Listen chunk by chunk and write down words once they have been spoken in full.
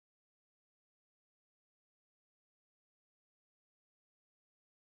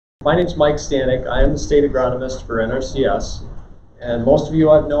My name's Mike Stanek. I am the state agronomist for NRCS, and most of you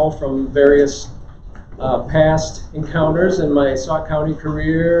I know from various past encounters in my Sauk County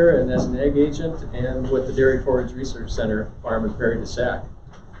career and as an ag agent and with the Dairy Forage Research Center farm in Prairie du Sac,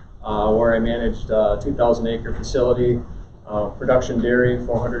 where I managed a 2,000 acre facility, production dairy,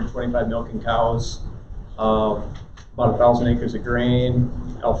 425 milking cows, about 1,000 acres of grain,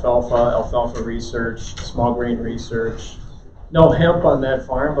 alfalfa research, small grain research. No hemp on that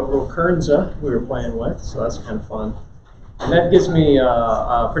farm, but a little kernza we were playing with, so that's kind of fun. And that gives me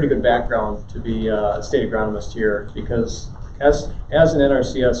a pretty good background to be a state agronomist here, because as an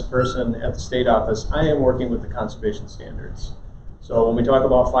NRCS person at the state office, I am working with the conservation standards. So when we talk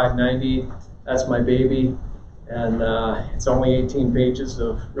about 590, that's my baby, and it's only 18 pages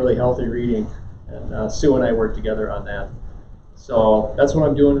of really healthy reading, and Sue and I work together on that. So that's what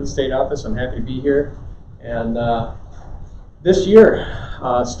I'm doing at the state office. I'm happy to be here, and this year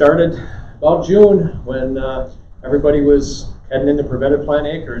started about June when everybody was heading into prevented plant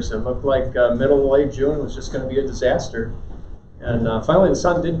acres. It looked like middle to late June was just going to be a disaster. And finally the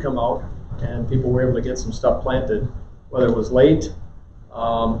sun did come out and people were able to get some stuff planted, whether it was late.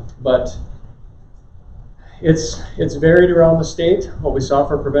 But it's varied around the state, what we saw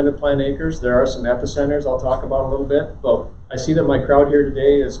for prevented plant acres. There are some epicenters I'll talk about a little bit, but I see that my crowd here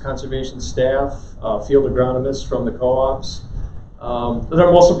today is conservation staff, field agronomists from the co-ops. Those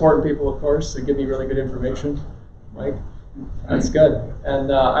are most important people, of course. They give me really good information. Mike, that's good.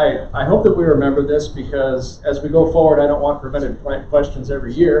 And I hope that we remember this, because as we go forward, I don't want prevented plant questions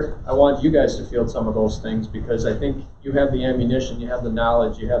every year. I want you guys to field some of those things, because I think you have the ammunition, you have the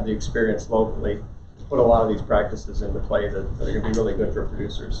knowledge, you have the experience locally to put a lot of these practices into play that are going to be really good for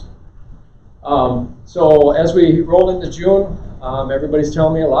producers. So as we roll into June, everybody's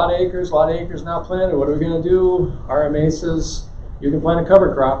telling me a lot of acres not planted. What are we going to do? RMA says you can plant a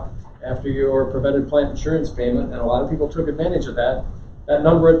cover crop after your prevented plant insurance payment, and a lot of people took advantage of that. That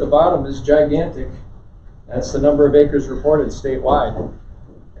number at the bottom is gigantic. That's the number of acres reported statewide.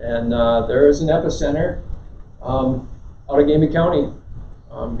 And there is an epicenter out of Gamey County.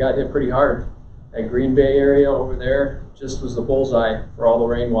 Got hit pretty hard. That Green Bay area over there just was the bullseye for all the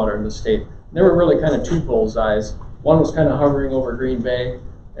rainwater in the state. There were really kind of two bullseyes. One was kind of hovering over Green Bay,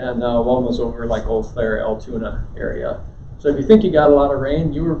 and one was over like Eau Claire, Altoona area. So if you think you got a lot of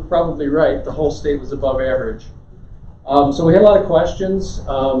rain, you were probably right. The whole state was above average. So we had a lot of questions.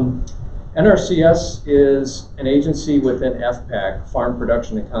 NRCS is an agency within FPAC, Farm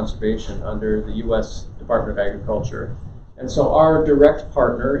Production and Conservation, under the U.S. Department of Agriculture. And so our direct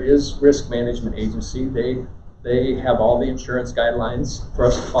partner is Risk Management Agency. They have all the insurance guidelines for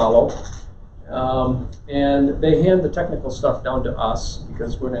us to follow. And they hand the technical stuff down to us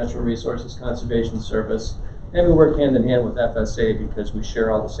because we're Natural Resources Conservation Service. And we work hand in hand with FSA because we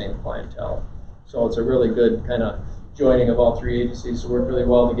share all the same clientele. So it's a really good kind of joining of all three agencies to work really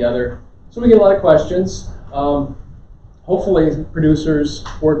well together. So we get a lot of questions. Hopefully producers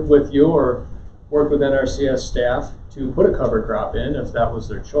work with you or work with NRCS staff to put a cover crop in if that was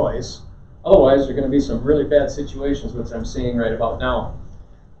their choice. Otherwise, there are going to be some really bad situations, which I'm seeing right about now.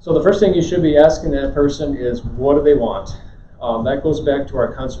 So the first thing you should be asking that person is, what do they want? That goes back to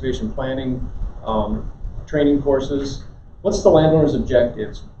our conservation planning training courses. What's the landowner's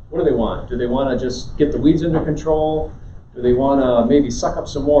objectives? What do they want? Do they want to just get the weeds under control? Do they want to maybe suck up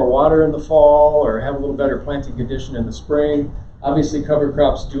some more water in the fall or have a little better planting condition in the spring? Obviously, cover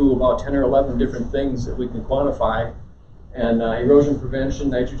crops do about 10 or 11 different things that we can quantify. And erosion prevention,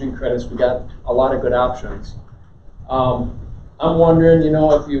 nitrogen credits, we got a lot of good options. I'm wondering,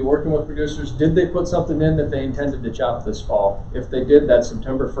 if you're working with producers, did they put something in that they intended to chop this fall? If they did, that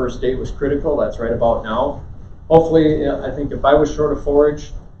September 1st date was critical. That's right about now. Hopefully, I think if I was short of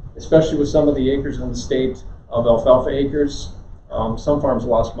forage, especially with some of the acres in the state of alfalfa acres, some farms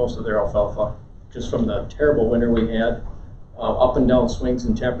lost most of their alfalfa just from the terrible winter we had, up and down swings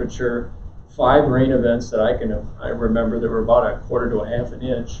in temperature, 5 rain events that I remember that were about 1/4 to 1/2 an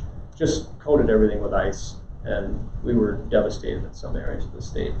inch, just coated everything with ice. And we were devastated in some areas of the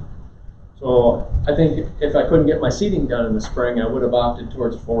state. So I think if I couldn't get my seeding done in the spring, I would have opted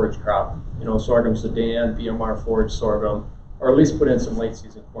towards a forage crop. Sorghum Sudan, BMR forage sorghum, or at least put in some late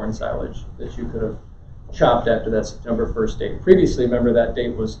season corn silage that you could have chopped after that September 1st date. Previously, remember that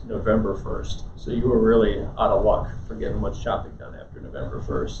date was November 1st. So you were really out of luck for getting much chopping done after November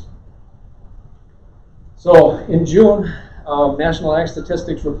 1st. So in June, National Ag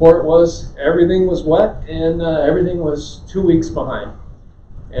Statistics report was everything was wet and everything was 2 weeks behind.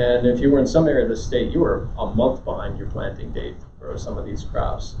 And if you were in some area of the state, you were a month behind your planting date for some of these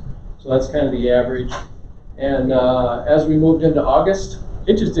crops. So that's kind of the average. And as we moved into August,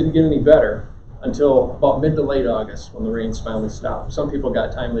 it just didn't get any better until about mid to late August when the rains finally stopped. Some people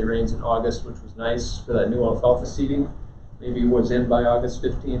got timely rains in August, which was nice for that new alfalfa seeding. Maybe it was in by August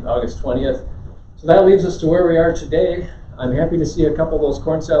 15th, August 20th. So that leaves us to where we are today. I'm happy to see a couple of those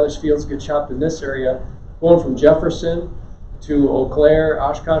corn silage fields get chopped in this area, going from Jefferson to Eau Claire,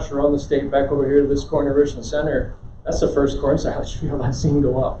 Oshkosh, around the state, back over here to this corner, Richland Center. That's the first corn silage field I've seen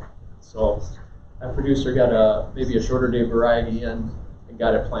go up. So that producer got maybe a shorter day variety in and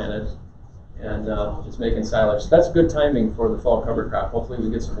got it planted, and it's making silage. So that's good timing for the fall cover crop. Hopefully we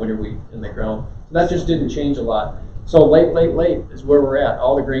get some winter wheat in the ground. So that just didn't change a lot. So late is where we're at.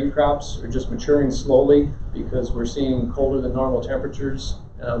 All the grain crops are just maturing slowly because we're seeing colder than normal temperatures.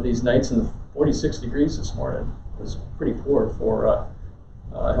 These nights in the 46 degrees this morning was pretty poor for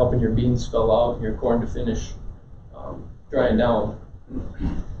helping your beans fill out and your corn to finish drying down.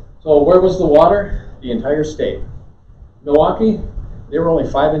 So where was the water? The entire state. Milwaukee, they were only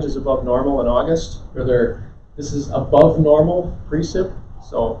 5 inches above normal in August. This is above normal precip.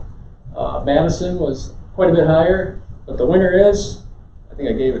 So Madison was quite a bit higher, but the winner is, I think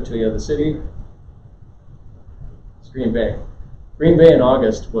I gave it to you, the city, it's Green Bay. Green Bay in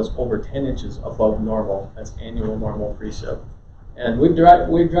August was over 10 inches above normal. That's annual normal precip. And we've dried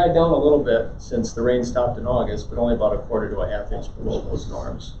down a little bit since the rain stopped in August, but only about 1/4 to 1/2 inch below those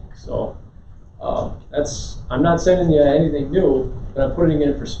norms. So I'm not sending you anything new, but I'm putting it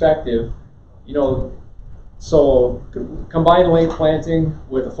in perspective. So combine late planting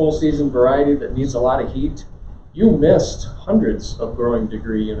with a full season variety that needs a lot of heat, you missed hundreds of growing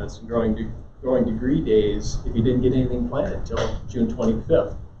degree units and growing degree days if you didn't get anything planted until June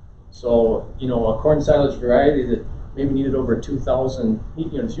 25th. So, a corn silage variety that maybe needed over 2,000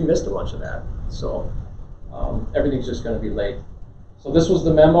 heat units, you missed a bunch of that. So everything's just going to be late. So this was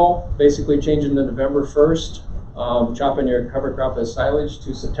the memo, basically changing the November 1st, chopping your cover crop as silage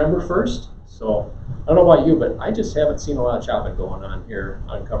to September 1st. So I don't know about you, but I just haven't seen a lot of chopping going on here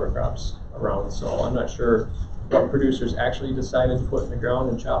on cover crops around. So I'm not sure what producers actually decided to put in the ground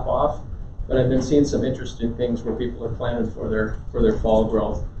and chop off, but I've been seeing some interesting things where people are planting for their fall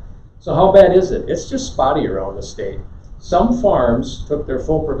growth. So how bad is it? It's just spotty around the state. Some farms took their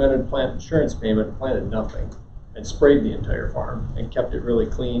full prevented plant insurance payment and planted nothing and sprayed the entire farm and kept it really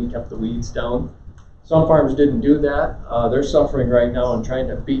clean, kept the weeds down. Some farms didn't do that. They're suffering right now and trying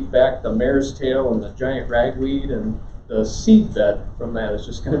to beat back the mare's tail and the giant ragweed, and the seed bed from that is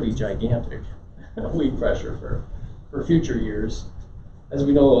just going to be gigantic weed pressure for future years. As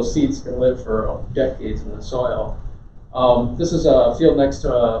we know, those seeds can live for decades in the soil. This is a field next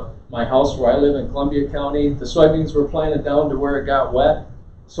to my house where I live in Columbia County. The soybeans were planted down to where it got wet.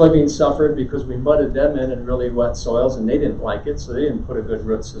 Soybeans suffered because we mudded them in really wet soils, and they didn't like it, so they didn't put a good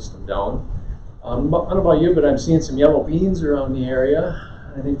root system down. I don't know about you, but I'm seeing some yellow beans around the area.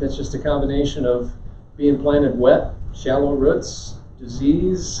 I think that's just a combination of being planted wet, shallow roots,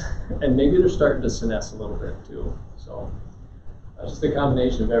 disease, and maybe they're starting to senesce a little bit too. So just a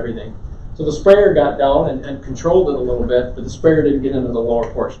combination of everything. So the sprayer got down and controlled it a little bit, but the sprayer didn't get into the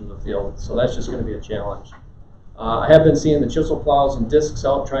lower portion of the field, so that's just going to be a challenge. I have been seeing the chisel plows and discs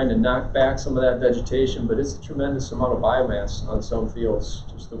out trying to knock back some of that vegetation, but it's a tremendous amount of biomass on some fields,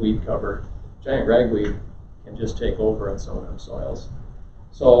 just the weed cover. Giant ragweed can just take over on some of them soils.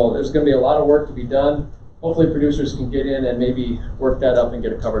 So there's going to be a lot of work to be done. Hopefully producers can get in and maybe work that up and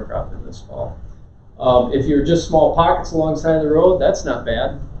get a cover crop in this fall. If you're just small pockets alongside the road, that's not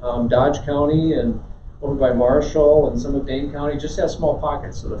bad. Dodge County and over by Marshall and some of Dane County just have small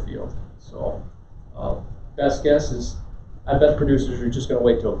pockets of the field. So best guess is I bet producers are just going to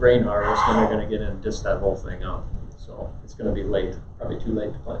wait till grain harvest and they're going to get in and disc that whole thing out. So it's going to be late, probably too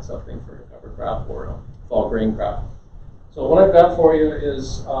late to plant something for a cover crop or a fall grain crop. So what I've got for you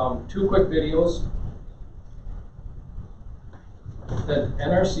is 2 quick videos that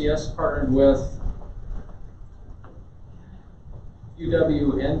NRCS partnered with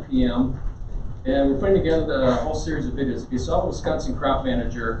UW-NPM, and we're putting together a whole series of videos. If you saw Wisconsin Crop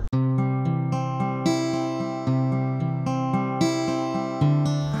Manager,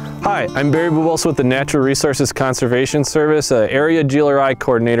 Hi, I'm Barry Bubos with the Natural Resources Conservation Service, Area GLRI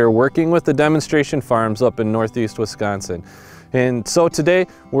Coordinator working with the demonstration farms up in northeast Wisconsin. And so today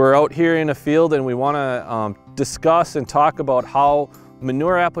we're out here in a field and we want to discuss and talk about how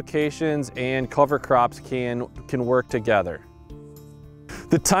manure applications and cover crops can work together.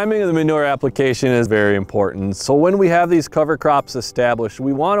 The timing of the manure application is very important. So when we have these cover crops established,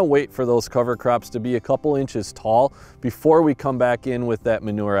 we want to wait for those cover crops to be a couple inches tall before we come back in with that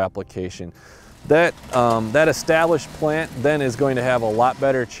manure application. That established plant then is going to have a lot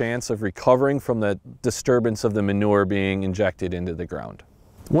better chance of recovering from the disturbance of the manure being injected into the ground.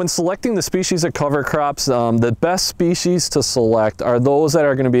 When selecting the species of cover crops, the best species to select are those that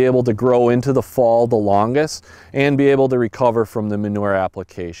are going to be able to grow into the fall the longest and be able to recover from the manure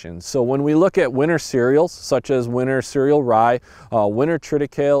application. So when we look at winter cereals, such as winter cereal rye, winter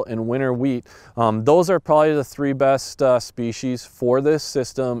triticale, and winter wheat, those are probably the three best species for this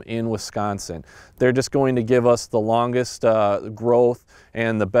system in Wisconsin. They're just going to give us the longest growth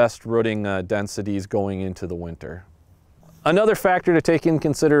and the best rooting densities going into the winter. Another factor to take in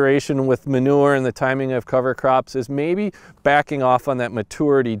consideration with manure and the timing of cover crops is maybe backing off on that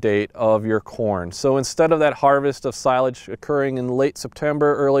maturity date of your corn. So instead of that harvest of silage occurring in late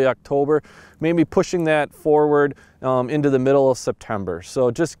September, early October, maybe pushing that forward into the middle of September.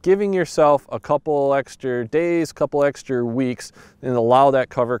 So just giving yourself a couple extra days, couple extra weeks, and allow that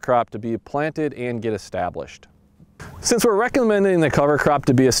cover crop to be planted and get established. Since we're recommending the cover crop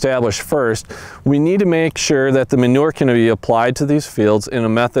to be established first, we need to make sure that the manure can be applied to these fields in a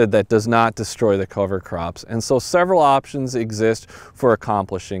method that does not destroy the cover crops. And so several options exist for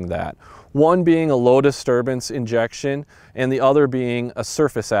accomplishing that. One being a low disturbance injection and the other being a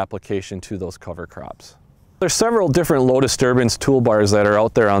surface application to those cover crops. There's several different low disturbance toolbars that are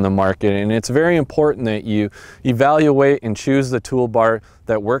out there on the market, and it's very important that you evaluate and choose the toolbar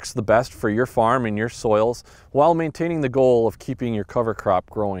that works the best for your farm and your soils while maintaining the goal of keeping your cover crop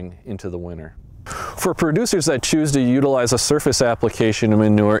growing into the winter. For producers that choose to utilize a surface application of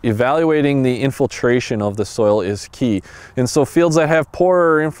manure, evaluating the infiltration of the soil is key. And so fields that have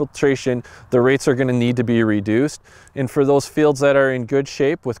poorer infiltration, the rates are going to need to be reduced. And for those fields that are in good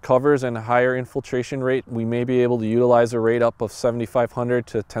shape with covers and a higher infiltration rate, we may be able to utilize a rate up of 7,500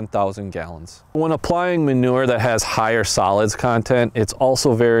 to 10,000 gallons. When applying manure that has higher solids content, it's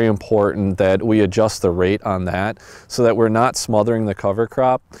also very important that we adjust the rate on that so that we're not smothering the cover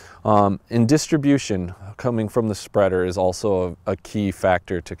crop. And distribution coming from the spreader is also a key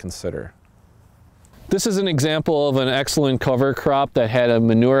factor to consider. This is an example of an excellent cover crop that had a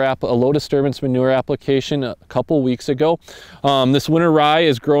low disturbance manure application a couple weeks ago. This winter rye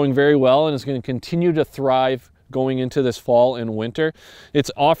is growing very well and is going to continue to thrive going into this fall and winter. It's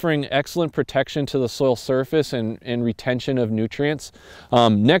offering excellent protection to the soil surface and retention of nutrients.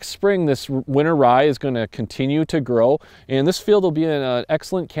 Next spring, this winter rye is going to continue to grow, and this field will be an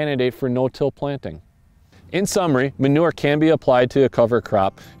excellent candidate for no-till planting. In summary, manure can be applied to a cover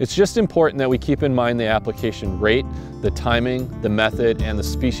crop. It's just important that we keep in mind the application rate, the timing, the method, and the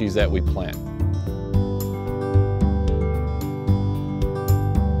species that we plant.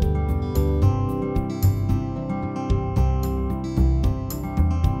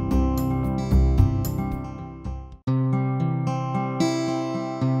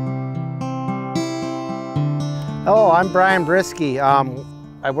 Hello, I'm Brian Brisky.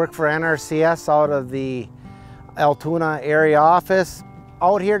 I work for NRCS out of the Altoona area office.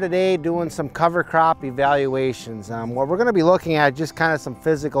 Out here today doing some cover crop evaluations. What we're going to be looking at just kind of some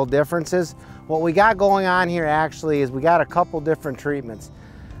physical differences. What we got going on here actually is we got a couple different treatments.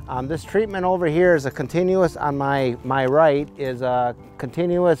 This treatment over here is a continuous, on my right, is a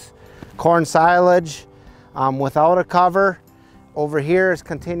continuous corn silage without a cover. Over here is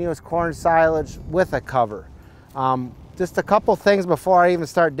continuous corn silage with a cover. Just a couple things before I even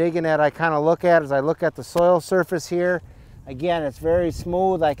start digging at, I kind of look at as I look at the soil surface here. Again, it's very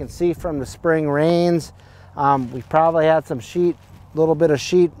smooth. I can see from the spring rains. We probably had some little bit of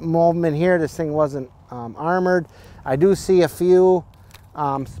sheet movement here. This thing wasn't armored. I do see a few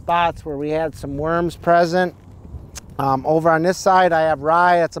spots where we had some worms present. Over on this side, I have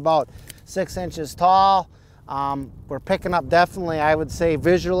rye that's about 6 inches tall. We're picking up definitely, I would say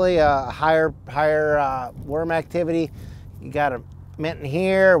visually, a higher worm activity. You got a mitten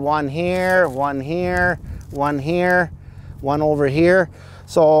here, one here, one here, one here, one over here.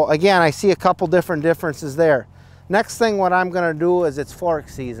 So again, I see a couple different differences there. Next thing what I'm going to do is it's fork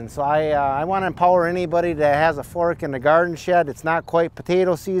season. So I want to empower anybody that has a fork in the garden shed. It's not quite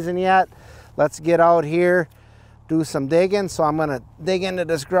potato season yet. Let's get out here, do some digging. So I'm going to dig into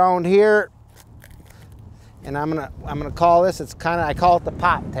this ground here. And I'm gonna call this, I call it the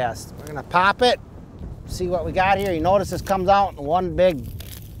pop test. We're gonna pop it, see what we got here. You notice this comes out in one big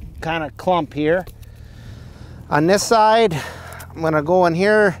kind of clump here. On this side, I'm gonna go in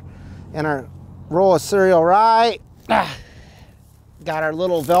here in our row of cereal rye. Got our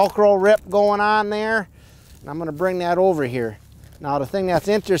little Velcro rip going on there. And I'm gonna bring that over here. Now the thing that's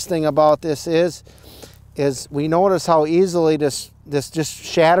interesting about this is we notice how easily this just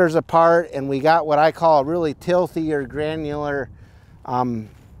shatters apart, and we got what I call a really tilthy or granular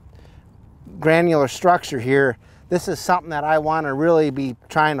structure here. This is something that I want to really be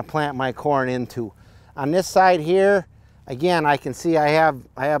trying to plant my corn into. On this side here, Again, I can see I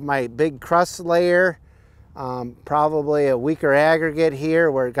have my big crust layer, probably a weaker aggregate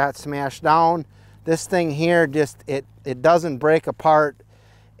here where it got smashed down. This thing here just it doesn't break apart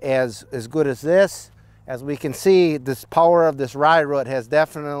as good as this. As we can see, this power of this rye root has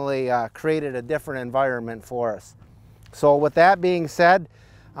definitely created a different environment for us. So with that being said,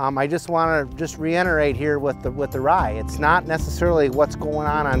 I just want to reiterate here with the rye. It's not necessarily what's going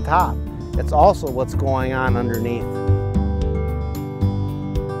on top. It's also what's going on underneath.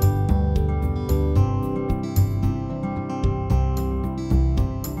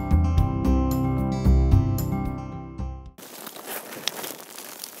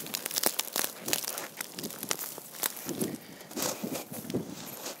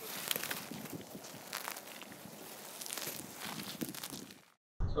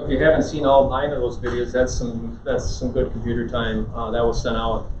 So if you haven't seen all 9 of those videos, that's some good computer time that was sent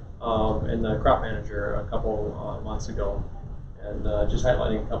out in the Crop Manager a couple months ago, and just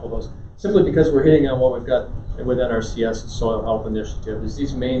highlighting a couple of those. Simply because we're hitting on what we've got with NRCS, the Soil Health Initiative, is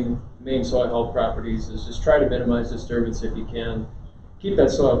these main soil health properties is just try to minimize disturbance if you can, keep that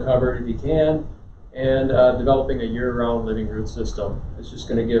soil covered if you can, and developing a year-round living root system. It's just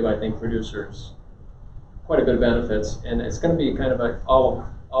going to give, I think, producers quite a bit of benefits, and it's going to be kind of like all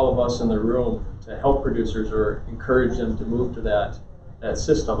of us in the room to help producers or encourage them to move to that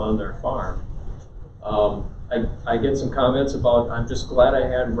system on their farm. I get some comments about, I'm just glad I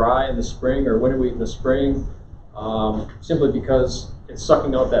had rye in the spring or winter wheat in the spring, simply because it's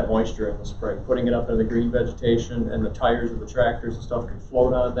sucking out that moisture in the spring, putting it up in the green vegetation, and the tires of the tractors and stuff can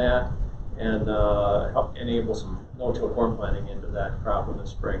float on that and help enable some no-till corn planting into that crop in the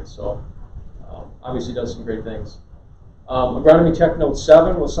spring. So obviously does some great things. Agronomy Tech Note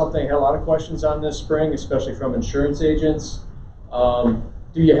 7 was something I had a lot of questions on this spring, especially from insurance agents.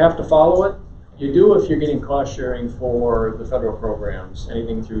 Do you have to follow it? You do if you're getting cost sharing for the federal programs,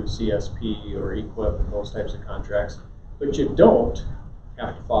 anything through CSP or EQIP and those types of contracts. But you don't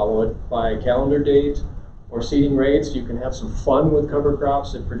have to follow it by calendar date or seeding rates. You can have some fun with cover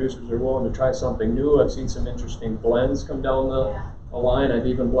crops if producers are willing to try something new. I've seen some interesting blends come down the line. I've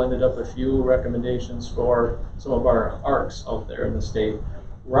even blended up a few recommendations for some of our ARCs out there in the state.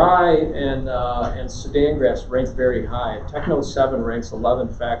 Rye and Sudan grass rank very high. Techno 7 ranks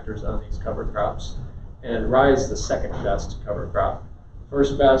 11 factors on these cover crops, and rye is the second best cover crop.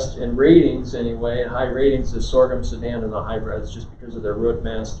 First best in ratings anyway, and high ratings is sorghum, Sudan, and the hybrids, just because of their root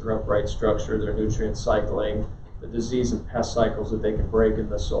mass, their upright structure, their nutrient cycling, the disease and pest cycles that they can break in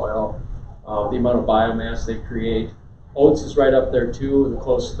the soil, the amount of biomass they create. Oats is right up there too, with a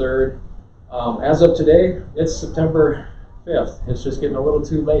close third. As of today, it's September 5th. It's just getting a little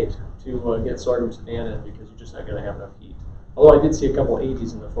too late to get sorghum Sudan in because you're just not going to have enough heat. Although I did see a couple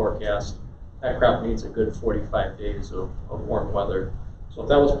 80s in the forecast, that crop needs a good 45 days of warm weather. So if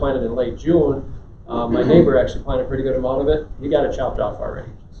that was planted in late June, my neighbor actually planted a pretty good amount of it. He got it chopped off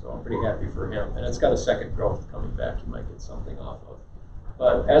already, so I'm pretty happy for him. And it's got a second growth coming back. You might get something off of.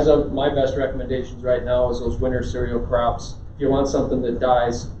 But as of my best recommendations right now is those winter cereal crops. If you want something that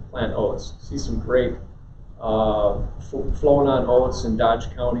dies, plant oats. See some great flowing on oats in Dodge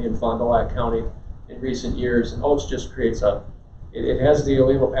County and Fond du Lac County in recent years. And oats just creates it has the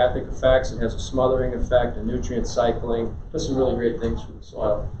allelopathic effects, it has a smothering effect, and nutrient cycling, does some really great things for the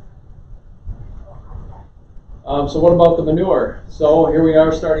soil. So what about the manure? So here we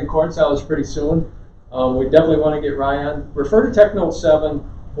are starting corn silage pretty soon. We definitely want to get rye on. Refer to Tech Note 7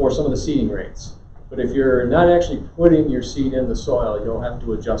 for some of the seeding rates. But if you're not actually putting your seed in the soil, you'll have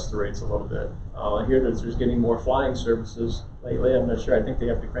to adjust the rates a little bit. I hear that there's getting more flying services lately. I'm not sure. I think they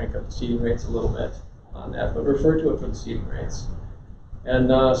have to crank up the seeding rates a little bit on that. But refer to it for the seeding rates.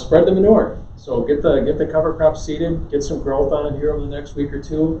 And spread the manure. So get the cover crop seeded, get some growth on it here over the next week or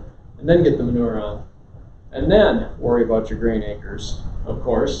two, and then get the manure on. And then worry about your grain acres, of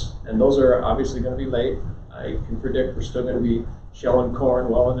course. And those are obviously going to be late. I can predict we're still going to be shelling corn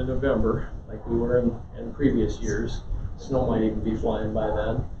well into November, like we were in previous years. Snow might even be flying by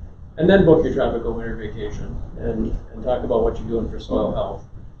then. And then book your tropical winter vacation and talk about what you're doing for soil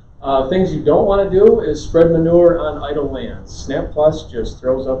health. Things you don't want to do is spread manure on idle lands. SnapPlus just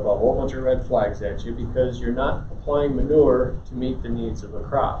throws up a whole bunch of red flags at you because you're not applying manure to meet the needs of a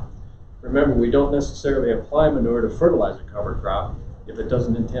crop. Remember, we don't necessarily apply manure to fertilize a cover crop if it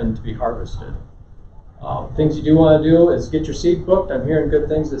doesn't intend to be harvested. Things you do want to do is get your seed booked. I'm hearing good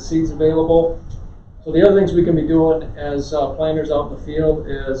things that seed's available. So the other things we can be doing as planters out in the field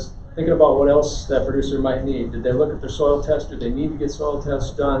is thinking about what else that producer might need. Did they look at their soil test? Do they need to get soil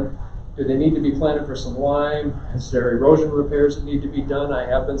tests done? Do they need to be planted for some lime? Is there erosion repairs that need to be done? I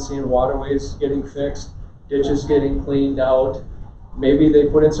have been seeing waterways getting fixed. ditches getting cleaned out. Maybe they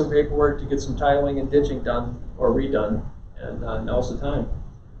put in some paperwork to get some tiling and ditching done or redone, and now's the time.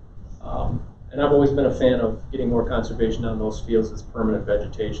 And I've always been a fan of getting more conservation on those fields as permanent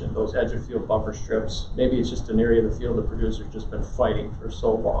vegetation, those edge of field buffer strips. Maybe it's just an area of the field the producer's just been fighting for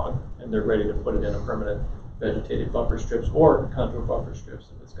so long, and they're ready to put it in a permanent vegetated buffer strips or contour buffer strips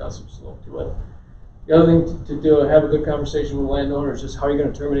if it's got some slope to it. The other thing to do, have a good conversation with landowners, is just how are you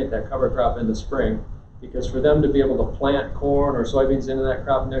going to terminate that cover crop in the spring? Because for them to be able to plant corn or soybeans into that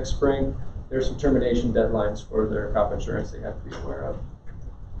crop next spring, there's some termination deadlines for their crop insurance they have to be aware of.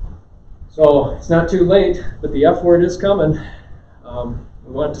 So it's not too late, but the F word is coming.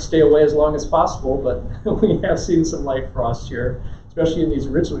 We want it to stay away as long as possible, but we have seen some light frost here, especially in these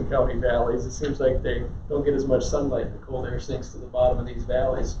Richland County valleys. It seems like they don't get as much sunlight. The cold air sinks to the bottom of these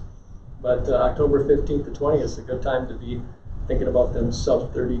valleys. But October 15th to 20th is a good time to be thinking about them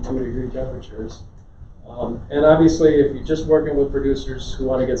sub 32-degree temperatures. And obviously, if you're just working with producers who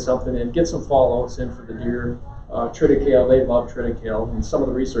want to get something in, get some fall oats in for the deer. Triticale, they love triticale. And some of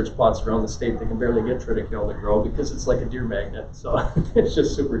the research plots around the state, they can barely get triticale to grow because it's like a deer magnet. So it's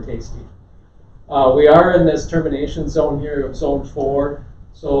just super tasty. We are in this termination zone here of zone 4.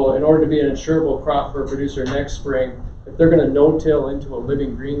 So in order to be an insurable crop for a producer next spring, if they're going to no-till into a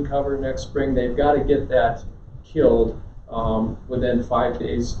living green cover next spring, they've got to get that killed within 5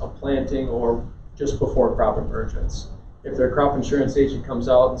 days of planting or just before crop emergence. If their crop insurance agent comes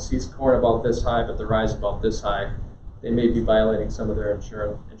out and sees corn about this high, but the rise about this high, they may be violating some of their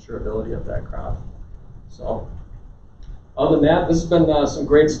insurability of that crop. So, other than that, this has been some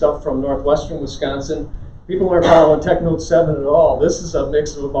great stuff from northwestern Wisconsin. People aren't following Tech Note 7 at all. This is a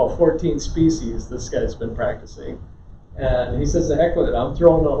mix of about 14 species this guy's been practicing. And he says, the heck with it, I'm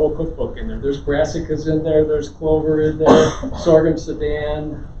throwing a whole cookbook in there. There's brassicas in there, there's clover in there, sorghum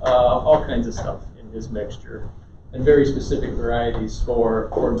sudan, all kinds of stuff in his mixture. And very specific varieties for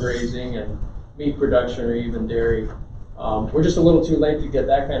grazing and meat production or even dairy. We're just a little too late to get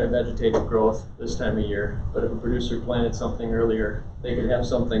that kind of vegetative growth this time of year. But if a producer planted something earlier, they could have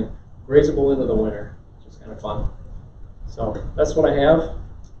something grazable into the winter, which is kind of fun. So that's what I have.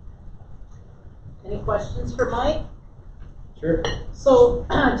 Any questions for Mike? Sure. So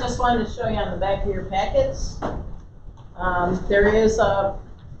just wanted to show you on the back of your packets. There is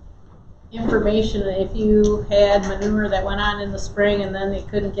information if you had manure that went on in the spring and then they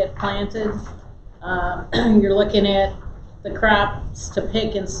couldn't get planted. You're looking at the crops to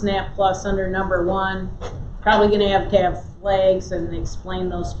pick in SnapPlus under number 1. Probably going to have flags and explain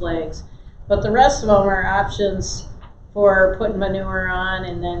those flags. But the rest of them are options for putting manure on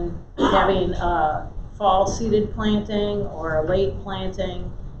and then having fall seeded planting or a late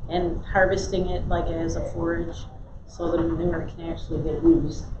planting and harvesting it like as a forage so the manure can actually get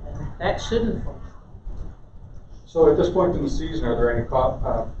used. And that shouldn't. So at this point in the season, are there any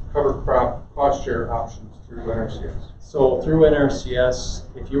cover crop cost share options through NRCS? So through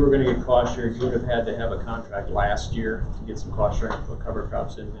NRCS, if you were going to get cost share, you would have had to have a contract last year to get some cost sharing to put cover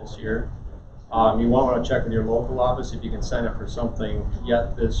crops in this year. You want to check with your local office if you can sign up for something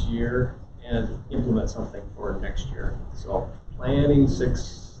yet this year and implement something for next year. So planning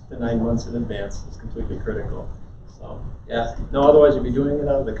 6 to 9 months in advance is completely critical. So yeah, no, otherwise you'd be doing it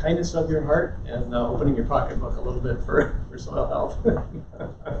out of the kindness of your heart and opening your pocketbook a little bit for soil health.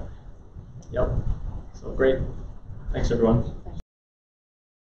 Yep, so great. Thanks everyone.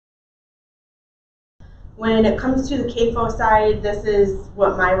 When it comes to the CAFO side, this is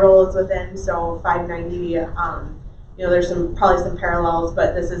what my role is within, so 590, there's probably some parallels,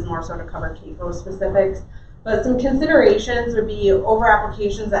 but this is more so to cover CAFO specifics. But some considerations would be over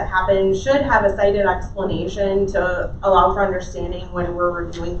applications that happen should have a cited explanation to allow for understanding when we're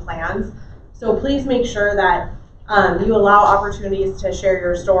reviewing plans. So please make sure that you allow opportunities to share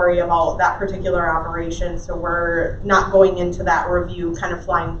your story about that particular operation, so we're not going into that review kind of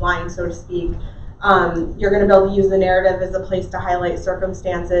flying blind, so to speak. You're going to be able to use the narrative as a place to highlight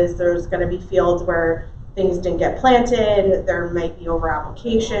circumstances. There's going to be fields where things didn't get planted. There might be over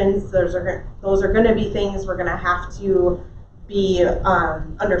applications. Those are going to be things we're going to have to be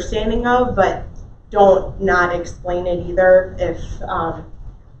understanding of, but don't not explain it either. If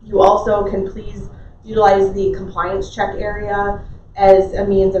you also can please utilize the compliance check area as a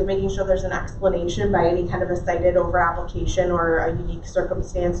means of making sure there's an explanation by any kind of a cited over application or a unique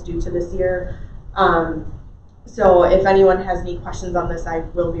circumstance due to this year. So if anyone has any questions on this, I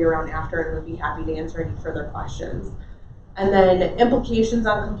will be around after and would be happy to answer any further questions. And then implications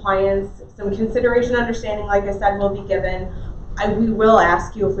on compliance, some consideration understanding, like I said, will be given. We will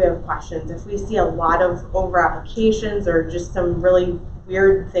ask you if we have questions. If we see a lot of over applications or just some really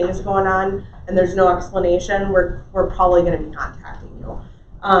weird things going on, and and there's no explanation, we're probably going to be contacting you.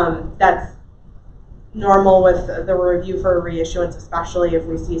 That's normal with the review for reissuance, especially if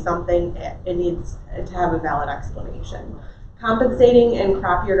we see something, it needs to have a valid explanation. Compensating in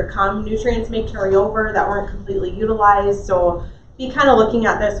crop year to come, nutrients may carry over that weren't completely utilized, so be kind of looking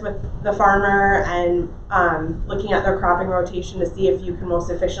at this with the farmer and looking at their cropping rotation to see if you can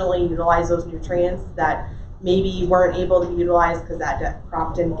most efficiently utilize those nutrients that maybe weren't able to be utilized because that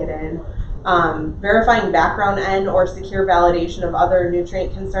crop didn't get in. Verifying background and or secure validation of other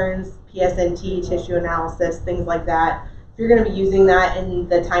nutrient concerns, PSNT, tissue analysis, things like that. If you're going to be using that in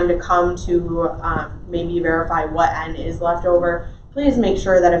the time to come to maybe verify what N is left over, please make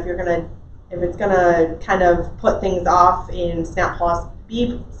sure that if it's going to kind of put things off in SnapPlus,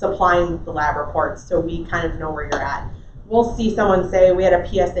 be supplying the lab reports so we kind of know where you're at. We'll see someone say we had a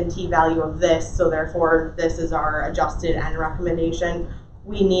PSNT value of this, so therefore this is our adjusted N recommendation.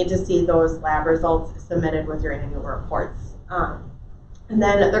 We need to see those lab results submitted with your annual reports. And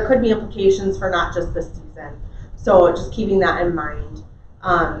then there could be implications for not just this season. So just keeping that in mind,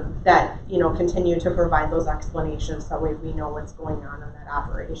 that, continue to provide those explanations so we know what's going on in that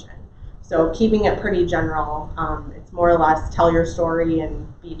operation. So keeping it pretty general, it's more or less tell your story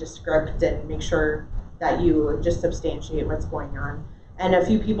and be descriptive and make sure that you just substantiate what's going on. And a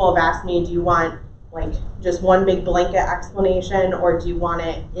few people have asked me, do you want like just one big blanket explanation, or do you want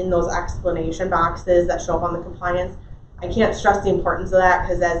it in those explanation boxes that show up on the compliance? I can't stress the importance of that,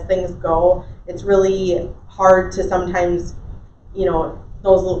 because as things go, it's really hard to sometimes,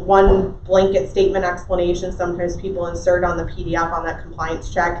 those one blanket statement explanations sometimes people insert on the PDF on that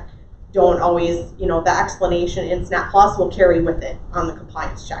compliance check don't always, the explanation in SnapPlus will carry with it on the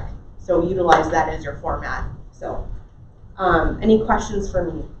compliance check. So utilize that as your format. So any questions for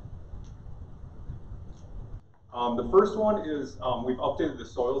me? The first one is we've updated the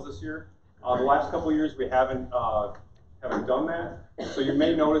soils this year. The last couple of years we haven't done that. So you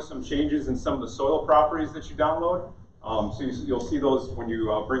may notice some changes in some of the soil properties that you download. So you'll see those when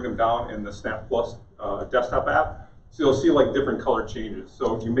you bring them down in the SnapPlus desktop app. So you'll see like different color changes.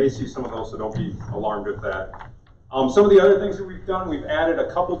 So you may see some of those, so don't be alarmed with that. Some of the other things that we've done, we've added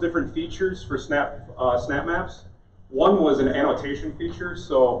a couple different features for Snap Maps. One was an annotation feature.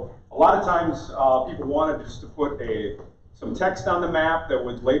 So a lot of times people wanted just to put some text on the map that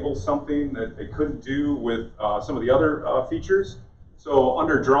would label something that they couldn't do with some of the other features. So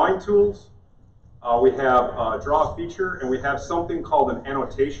under drawing tools, we have a draw feature, and we have something called an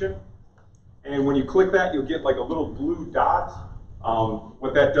annotation. And when you click that, you'll get like a little blue dot.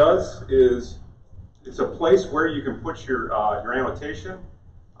 What that does is it's a place where you can put your annotation.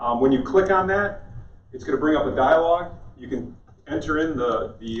 When you click on that, it's going to bring up a dialog. You can enter in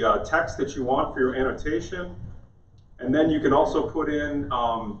the text that you want for your annotation. And then you can also put in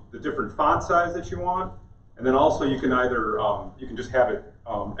the different font size that you want. And then also you can either, you can just have it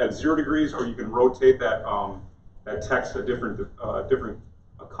at 0 degrees, or you can rotate that, that text a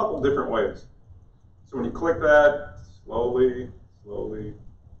couple different ways. So when you click that, slowly,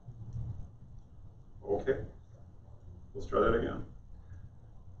 okay. Let's try that again.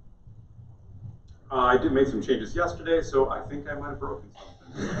 I did make some changes yesterday, so I think I might have broken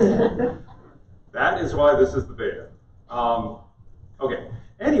something. That is why this is the beta. Okay.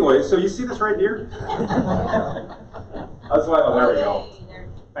 Anyway, so you see this right here? That's why. Oh, there we go.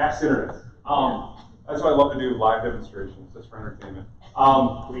 Fast internet. That's why I love to do live demonstrations, just for entertainment.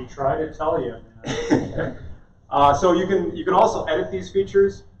 We try to tell you, man. So you can also edit these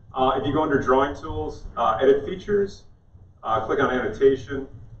features. If you go under Drawing Tools, Edit Features, click on Annotation.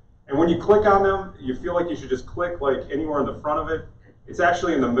 And when you click on them, you feel like you should just click like anywhere in the front of it. It's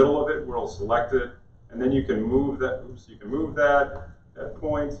actually in the middle of it where it'll select it. And then you can move that, you can move that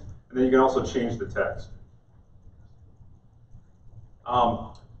point, and then you can also change the text.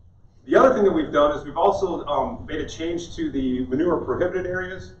 The other thing that we've done is we've also made a change to the manure prohibited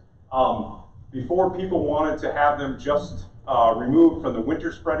areas. Before, people wanted to have them just removed from the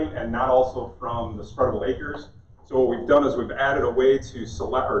winter spreading and not also from the spreadable acres. So what we've done is we've added a way to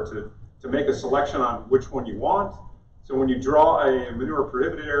select, or to make a selection on which one you want. So when you draw a manure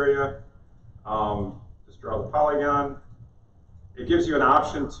prohibited area, just draw the polygon. It gives you an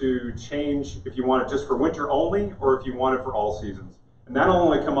option to change if you want it just for winter only, or if you want it for all seasons. And that'll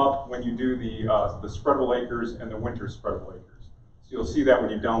only come up when you do the spreadable acres and the winter spreadable acres. So you'll see that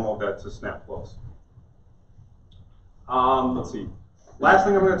when you download that to SnapPlus. Let's see. Last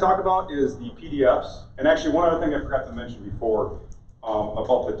thing I'm going to talk about is the PDFs. And actually, one other thing I forgot to mention before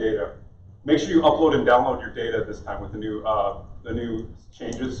about the data. Make sure you upload and download your data this time with the new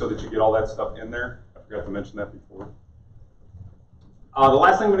changes, so that you get all that stuff in there. I forgot to mention that before. The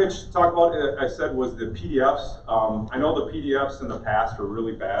last thing we need to talk about, I said, was the PDFs. I know the PDFs in the past were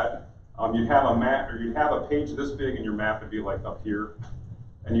really bad. You'd have a map, or you'd have a page this big, and your map would be like up here,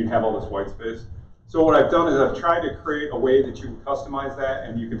 and you'd have all this white space. So what I've done is I've tried to create a way that you can customize that,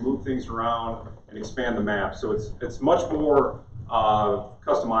 and you can move things around and expand the map. So it's much more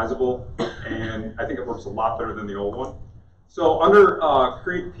customizable, and I think it works a lot better than the old one. So under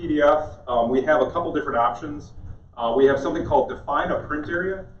Create PDF, we have a couple different options. We have something called Define a Print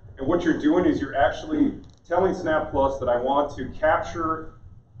Area, and what you're doing is you're actually telling SnapPlus that I want to capture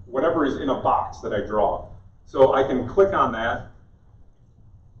whatever is in a box that I draw. So I can click on that.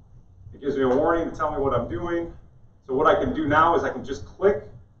 It gives me a warning to tell me what I'm doing. So what I can do now is I can just click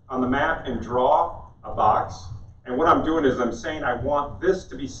on the map and draw a box. And what I'm doing is I'm saying I want this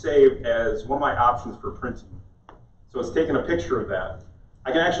to be saved as one of my options for printing. So it's taking a picture of that.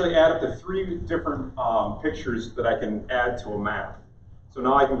 I can actually add up to 3 different pictures that I can add to a map. So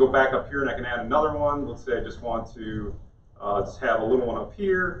now I can go back up here and I can add another one. Let's say I just want to just have a little one up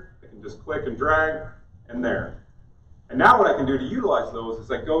here. I can just click and drag, and there. And now what I can do to utilize those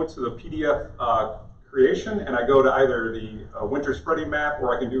is I go to the PDF creation, and I go to either the winter spreading map,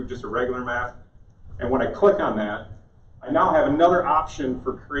 or I can do just a regular map. And when I click on that, I now have another option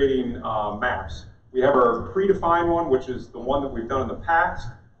for creating maps. We have our predefined one, which is the one that we've done in the past,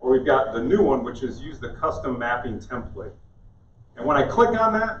 or we've got the new one, which is use the custom mapping template. And when I click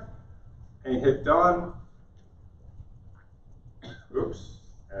on that and hit done, oops,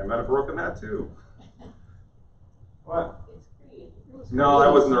 I might have broken that too. What? No,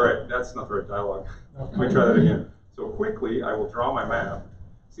 that wasn't the right, that's not the right dialogue. Let me try that again. So quickly, I will draw my map.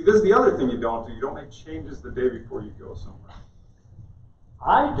 See, this is the other thing you don't do. You don't make changes the day before you go somewhere.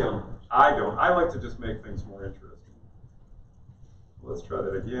 I don't. I like to just make things more interesting. Let's try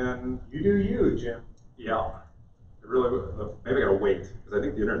that again. You do you, Jim. Yeah. It really, maybe I gotta wait, because I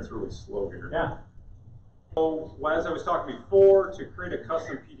think the internet's really slow here. Yeah. So, as I was talking before, to create a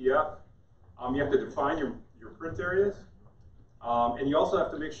custom PDF, you have to define your print areas. And you also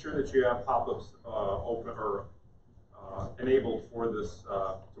have to make sure that you have pop-ups open or enabled for this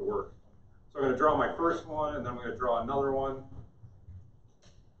to work. So I'm going to draw my first one, and then I'm going to draw another one.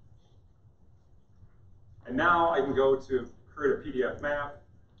 And now I can go to create a PDF map,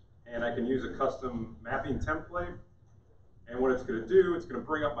 and I can use a custom mapping template. And what it's going to do, it's going to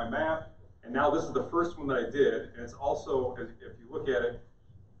bring up my map. And now this is the first one that I did. And it's also, if you look at it,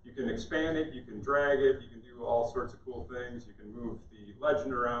 you can expand it, you can drag it, you can do all sorts of cool things. You can move the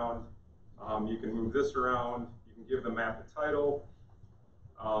legend around. You can move this around. You can give the map a title.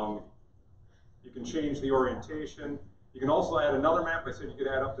 You can change the orientation. You can also add another map. I said you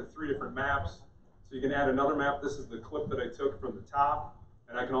could add up to 3 different maps. So you can add another map. This is the clip that I took from the top.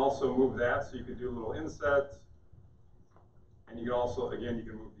 And I can also move that, so you can do a little inset. And you can also, again, you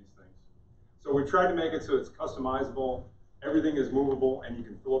can move these things. So we tried to make it so it's customizable. Everything is movable, and you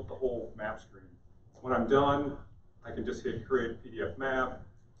can fill up the whole map screen. When I'm done, I can just hit create PDF map,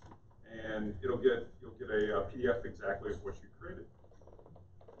 and you'll get a PDF exactly of what you created.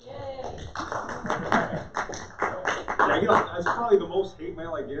 Yay! Yeah, you know, that's probably the most hate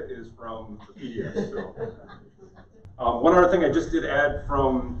mail I get is from the PDF. So. One other thing I just did add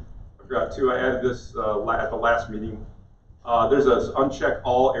from, I forgot to, I added this at the last meeting. There's a uncheck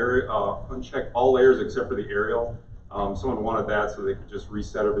all layers except for the aerial. Someone wanted that so they could just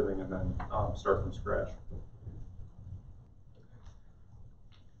reset everything and then start from scratch.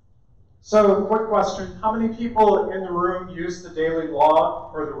 So, quick question. How many people in the room use the daily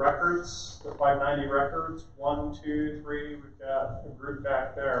log or the records, the 590 records? 1, 2, 3, we've got a group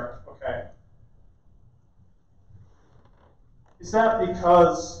back there. Okay. Is that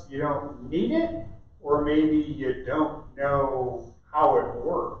because you don't need it, or maybe you don't know how it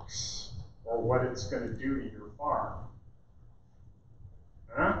works or what it's going to do to your farm?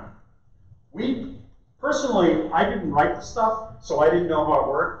 Huh? Personally, I didn't write the stuff, so I didn't know how it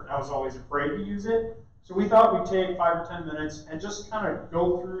worked, and I was always afraid to use it. So we thought we'd take 5 or 10 minutes and just kind of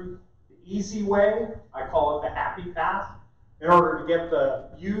go through the easy way, I call it the happy path, in order to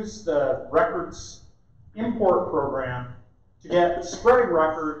use the records import program to get spreading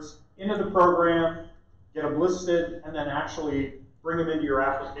records into the program, get them listed, and then actually bring them into your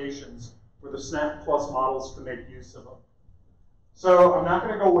applications for the SnapPlus models to make use of them. So I'm not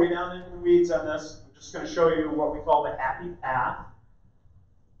going to go way down into the weeds on this. I'm just going to show you what we call the happy path.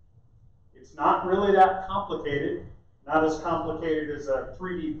 It's not really that complicated, not as complicated as a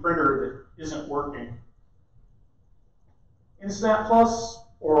 3D printer that isn't working. In SnapPlus,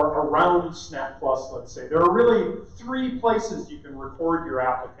 or around SnapPlus, let's say, there are really 3 places you can record your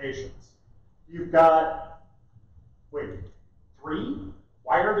applications. You've got, 3.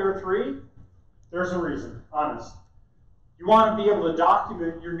 Why are there 3? There's a reason, honest. You want to be able to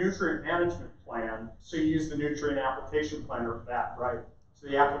document your nutrient management plan, so you use the nutrient application planner for that, right? So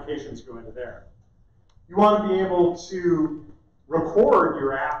the applications go into there. You want to be able to record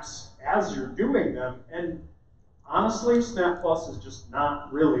your apps as you're doing them, and honestly, SnapPlus is just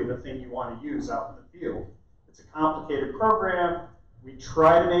not really the thing you want to use out in the field. It's a complicated program. We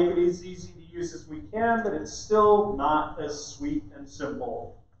try to make it as easy to use as we can, but it's still not as sweet and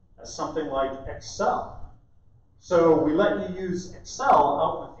simple as something like Excel. So we let you use Excel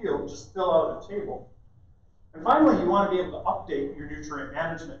out in the field, just fill out a table. And finally, you want to be able to update your nutrient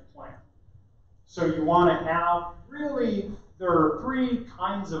management plan. So you want to have, really, there are 3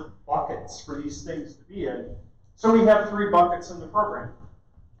 kinds of buckets for these things to be in. So we have 3 buckets in the program.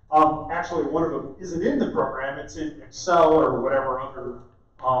 Actually, one of them isn't in the program, it's in Excel or whatever other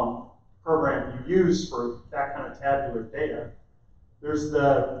program you use for that kind of tabular data. There's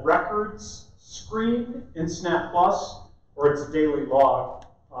the records screen in SnapPlus, or it's a daily log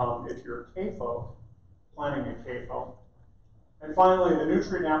if you're a CAFO, planning a CAFO. And finally, the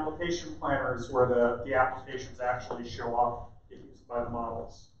nutrient application planner is where the applications actually show up, get used by the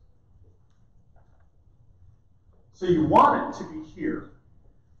models. So you want it to be here,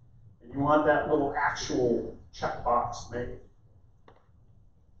 and you want that little actual checkbox made.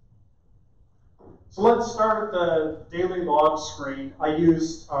 So let's start at the daily log screen. I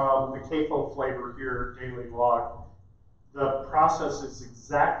used the CAFO flavor here, daily log. The process is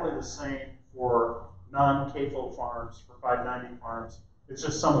exactly the same for non-CAFO farms, for 590 farms. It's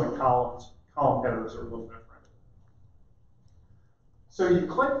just some of the column headers are a little different. So you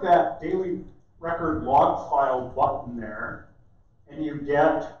click that daily record log file button there, and you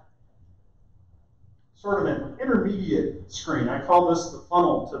get sort of an intermediate screen. I call this the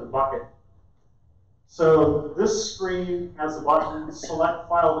funnel to the bucket. So this screen has a button, select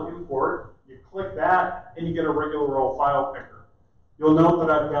file to import. You click that, and you get a regular old file picker. You'll note that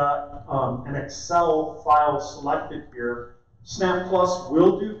I've got an Excel file selected here. SnapPlus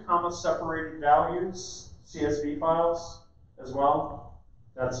will do comma-separated values, CSV files, as well.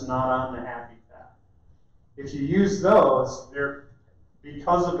 That's not on the happy path. If you use those,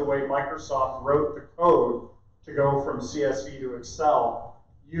 because of the way Microsoft wrote the code to go from CSV to Excel,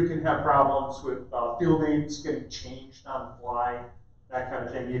 you can have problems with field names getting changed on the fly, that kind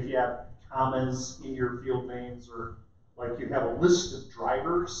of thing. If you have commas in your field names, or like you have a list of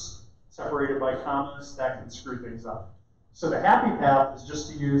drivers separated by commas, that can screw things up. So the happy path is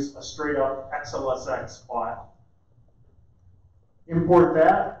just to use a straight up XLSX file. Import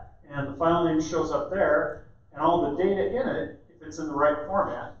that, and the file name shows up there, and all the data in it, if it's in the right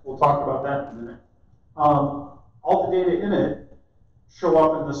format, we'll talk about that in a minute, all the data in it show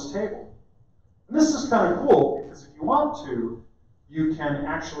up in this table. And this is kind of cool, because if you want to, you can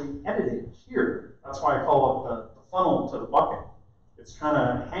actually edit it here. That's why I call it the funnel to the bucket. It's kind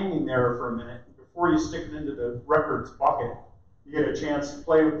of hanging there for a minute. Before you stick it into the records bucket, you get a chance to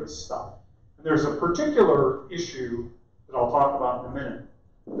play with this stuff. And there's a particular issue that I'll talk about in a minute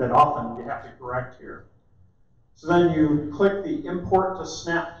that often you have to correct here. So then you click the Import to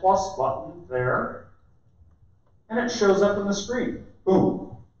SnapPlus button there, and it shows up on the screen.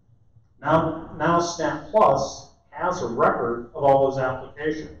 Boom. Now SnapPlus has a record of all those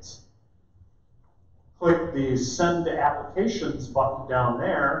applications. Click the Send to Applications button down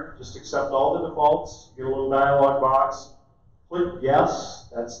there. Just accept all the defaults. Get a little dialog box. Click Yes.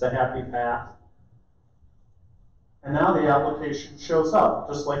 That's the happy path. And now the application shows up,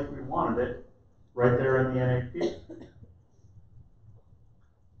 just like we wanted it, right there in the NAP.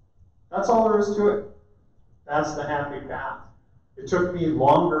 That's all there is to it. That's the happy path. It took me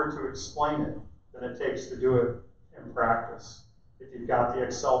longer to explain it than it takes to do it in practice. If you've got the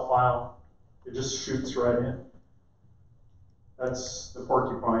Excel file, it just shoots right in. That's the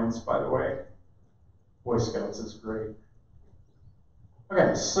porcupines, by the way. Boy Scouts is great.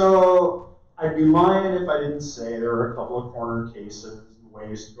 Okay, so I'd be lying if I didn't say there are a couple of corner cases and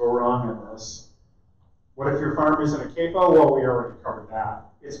ways to go wrong in this. What if your farm isn't a CAFO? Well, we already covered that.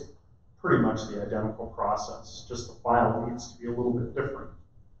 It's pretty much the identical process, just the file needs to be a little bit different.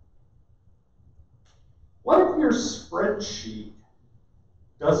 What if your spreadsheet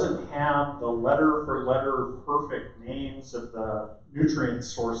doesn't have the letter for letter perfect names of the nutrient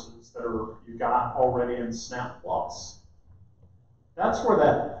sources that you got already in SnapPlus? That's where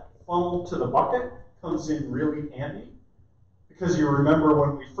that funnel to the bucket comes in really handy, because you remember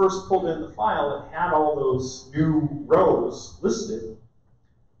when we first pulled in the file, it had all those new rows listed.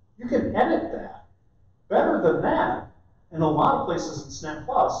 You can edit that. Better than that, in a lot of places in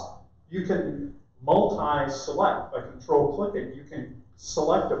SnapPlus, you can multi-select by control clicking. You can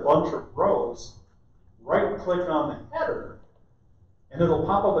select a bunch of rows, right click on the header, and it'll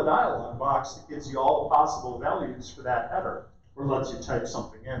pop up a dialog box that gives you all the possible values for that header, or lets you type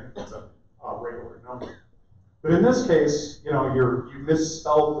something in if it's a regular number. But in this case, you know, you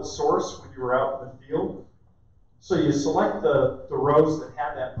misspelled the source when you were out in the field. So you select the rows that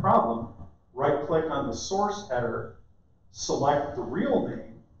have that problem, right click on the source header, select the real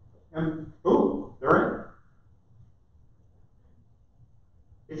name, and boom, they're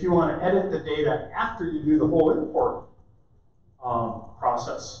in. If you want to edit the data after you do the whole import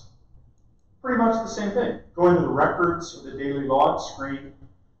process, pretty much the same thing. Go into the records or the daily log screen,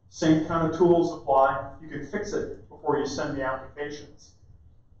 same kind of tools apply. You can fix it before you send the applications.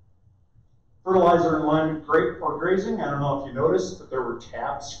 Fertilizer and alignment or grazing, I don't know if you noticed that there were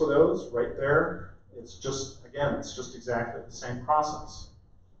tabs for those right there. It's just, again, it's just exactly the same process.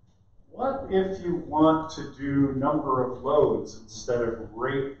 What if you want to do number of loads instead of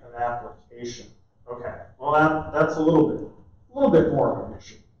rate of application? Okay, well that's a little bit more of an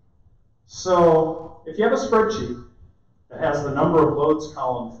issue. So if you have a spreadsheet that has the number of loads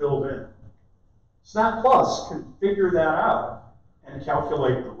column filled in, SnapPlus can figure that out and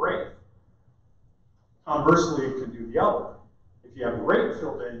calculate the rate. Conversely, it can do the other. If you have rate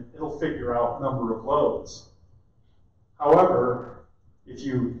filled in, it'll figure out number of loads. However, if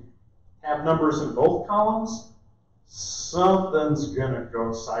you have numbers in both columns, something's gonna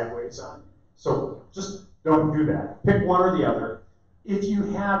go sideways on you. So just don't do that. Pick one or the other. If you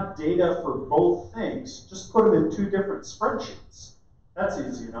have data for both things, just put them in two different spreadsheets. That's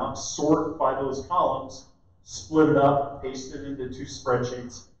easy enough. Sort by those columns, split it up, paste it into two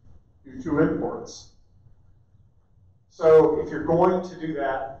spreadsheets, do two imports. So if you're going to do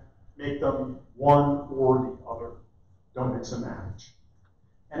that, make them one or the other. Don't mix and match.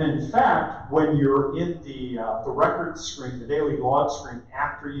 And in fact, when you're in the record screen, the daily log screen,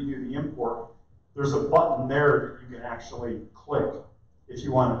 after you do the import, there's a button there that you can actually click. If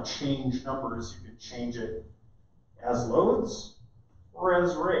you want to change numbers, you can change it as loads or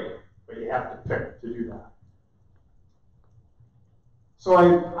as rate, but you have to pick to do that. So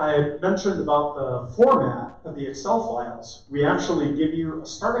I mentioned about the format of the Excel files. We actually give you a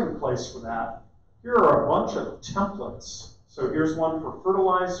starting place for that. Here are a bunch of templates. So here's one for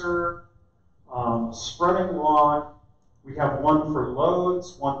fertilizer, spreading log. We have one for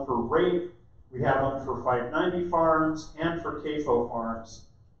loads, one for rate. We have one for 590 farms and for CAFO farms.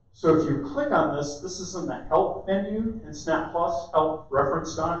 So if you click on this, this is in the help menu in SnapPlus, help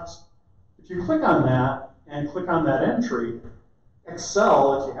reference docs. If you click on that and click on that entry,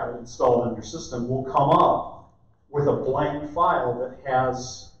 Excel, if you have it installed on your system, will come up with a blank file that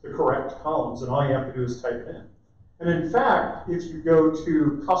has the correct columns, and all you have to do is type it in. And in fact, if you go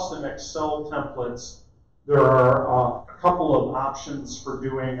to custom Excel templates, there are a couple of options for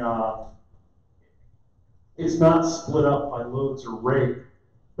doing, it's not split up by loads or rate,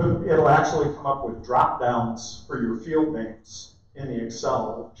 but it'll actually come up with drop downs for your field names in the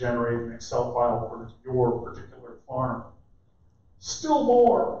Excel, generate an Excel file for your particular farm. Still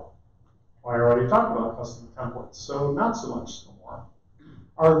more. Well, I already talked about custom templates, so not so much still more.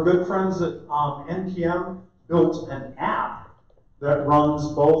 Our good friends at NPM built an app that runs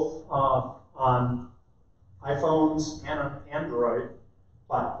both on iPhones and on Android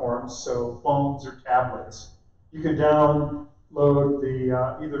platforms, so phones or tablets. You can download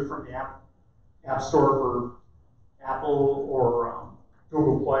the either from the App Store for Apple or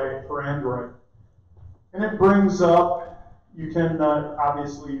Google Play for Android, and it brings up. You can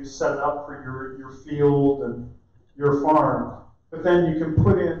obviously you set it up for your field and your farm, but then you can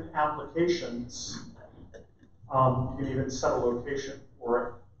put in applications. You can even set a location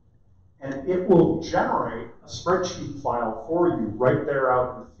for it, and it will generate a spreadsheet file for you right there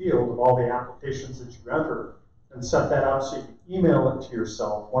out in the field of all the applications that you enter, and set that up so you can email it to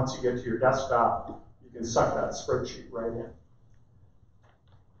yourself. Once you get to your desktop, you can suck that spreadsheet right in.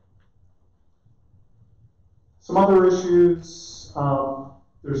 Some other issues,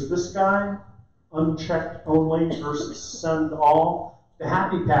 there's this guy, unchecked only versus send all. The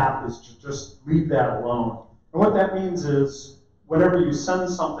happy path is to just leave that alone. And what that means is whenever you send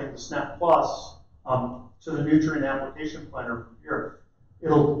something to SnapPlus, to the nutrient application planner from here,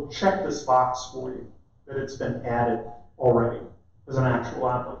 it'll check this box for you that it's been added already as an actual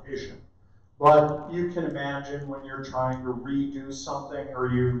application. But you can imagine when you're trying to redo something or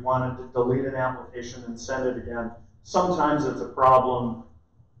you wanted to delete an application and send it again, sometimes it's a problem.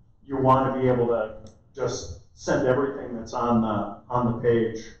 You want to be able to just send everything that's on the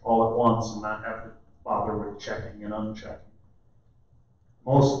page all at once and not have to bother with checking and unchecking.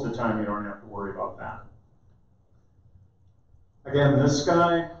 Most of the time, you don't have to worry about that. Again, this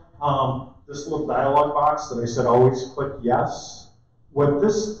guy, this little dialog box that I said always click yes.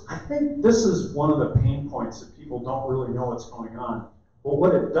 I think this is one of the pain points that people don't really know what's going on. But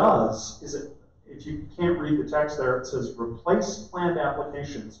what it does is if you can't read the text there, it says replace planned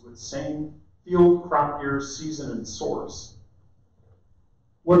applications with same field, crop year, season, and source.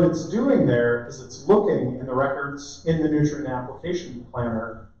 What it's doing there is it's looking in the records in the nutrient application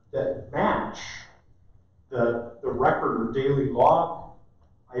planner that match the record or daily log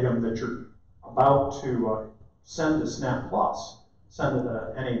item that you're about to send to SnapPlus, send to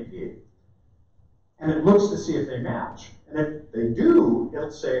the NAP. And it looks to see if they match. And if they do,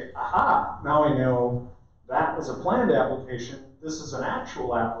 it'll say, aha, now I know that was a planned application, this is an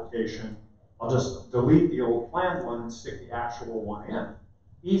actual application. I'll just delete the old planned one and stick the actual one in.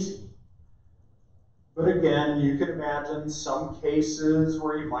 Easy. But again, you can imagine some cases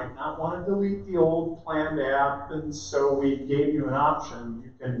where you might not want to delete the old planned app, and so we gave you an option.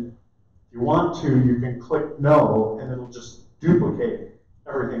 You can, if you want to, you can click no, and it'll just duplicate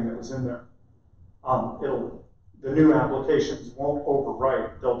everything that was in there. The new applications won't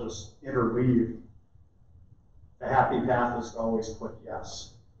overwrite, they'll just interleave. The happy path is to always click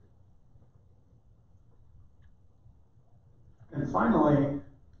yes. And finally,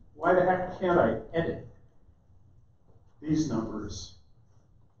 why the heck can't I edit these numbers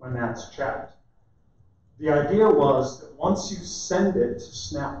when that's checked? The idea was that once you send it to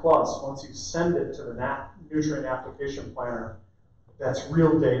SnapPlus, once you send it to the nutrient application planner, that's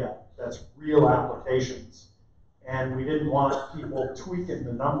real data, that's real applications. And we didn't want people tweaking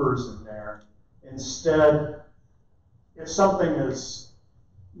the numbers in there. Instead, if something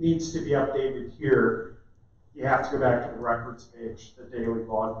needs to be updated here, you have to go back to the records page, the daily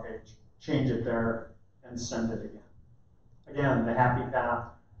log page, change it there, and send it again. Again, the happy path,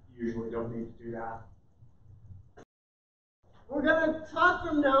 you usually don't need to do that. We're going to talk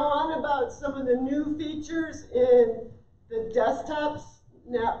from now on about some of the new features in the desktop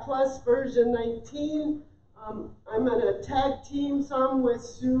SnapPlus version 19. I'm going to tag team some with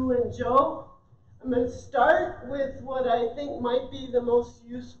Sue and Joe. I'm going to start with what I think might be the most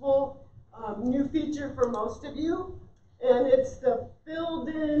useful new feature for most of you, and it's the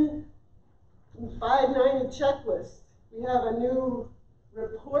filled-in 590 checklist. We have a new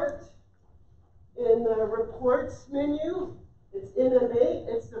report in the reports menu. It's Innovate.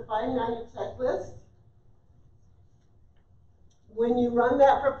 It's the 590 checklist. When you run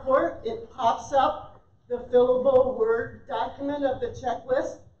that report, it pops up the fillable Word document of the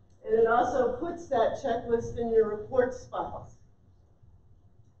checklist, and it also puts that checklist in your reports files.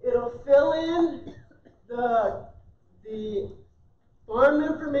 It'll fill in the farm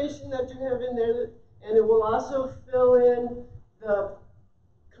information that you have in there, and it will also fill in the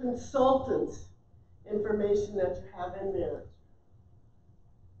consultant's information that you have in there.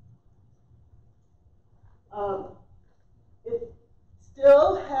 It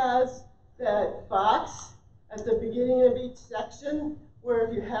still has that box at the beginning of each section where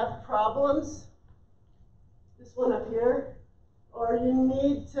if you have problems, this one up here, or you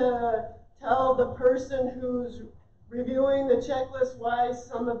need to tell the person who's reviewing the checklist why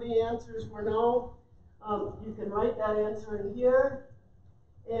some of the answers were no, you can write that answer in here.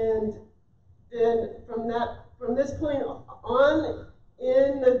 And then from this point on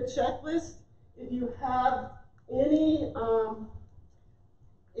in the checklist, if you have any,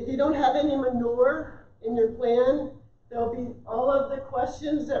 if you don't have any manure in your plan, there'll be all of the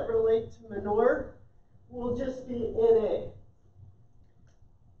questions that relate to manure will just be NA.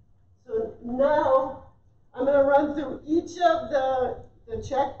 So now I'm going to run through each of the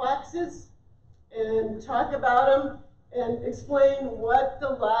check boxes and talk about them and explain what the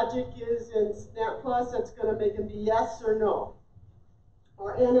logic is in SnapPlus that's going to make them be yes or no,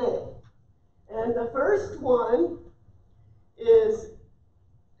 or NA. And the first one is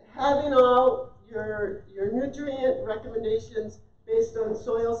having all your nutrient recommendations based on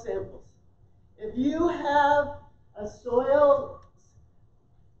soil samples. If you have a soil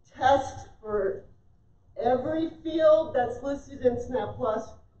test for every field that's listed in SnapPlus,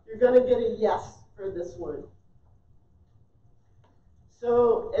 you're going to get a yes for this one.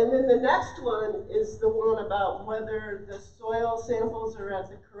 So, and then the next one is the one about whether the soil samples are at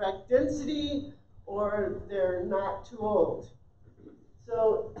the correct density or they're not too old.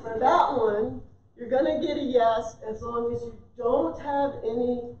 So for that one, you're going to get a yes as long as you don't have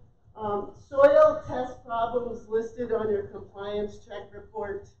any soil test problems listed on your compliance check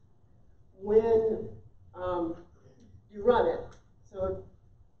report when you run it. So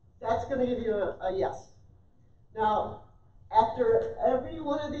that's going to give you a yes. Now, After every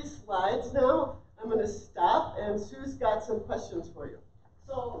one of these slides now, I'm going to stop, and Sue's got some questions for you.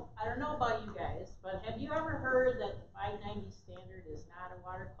 So, I don't know about you guys, but have you ever heard that the 590 standard is not a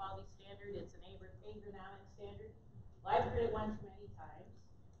water quality standard, it's an agronomic standard? Well, I've heard it one too many times.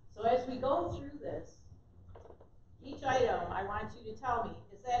 So as we go through this, each item I want you to tell me,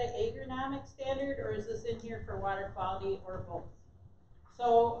 is that an agronomic standard or is this in here for water quality or both?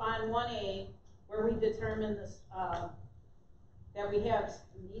 So on 1A, where we determine this, that we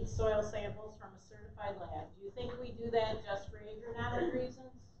need soil samples from a certified lab, do you think we do that just for agronomic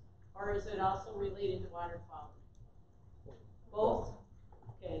reasons? Or is it also related to water quality? Both?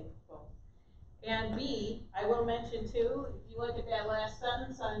 Okay, both. And B, I will mention too, if you look at that last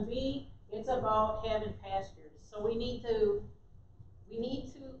sentence on B, it's about having pastures. So we need to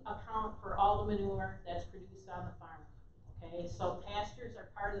account for all the manure that's produced on the farm. Okay, so pastures are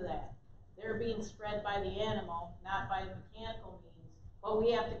part of that. They're being spread by the animal, not by the mechanical means, but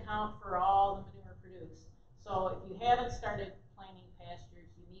we have to count for all the manure produced. So if you haven't started planting pastures,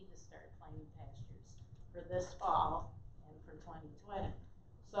 you need to start planting pastures for this fall and for 2020.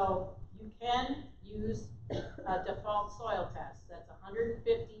 So you can use a default soil test. That's 150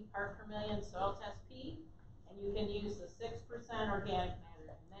 part per million soil test P, and you can use the 6% organic matter,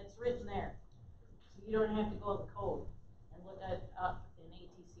 and that's written there. So you don't have to go to the code and look it up in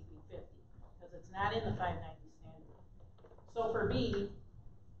ATCP 50, because it's not in the 590 standard. So for B,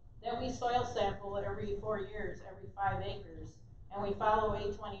 that we soil sample every 4 years, every 5 acres, and we follow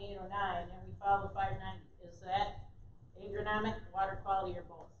A2809, and we follow 590. Is that agronomic, water quality, or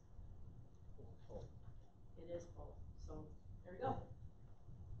both? It is both. So there we go.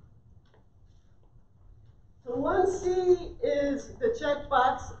 So 1C is the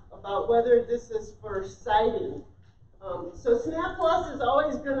checkbox about whether this is for siting. So SnapPlus is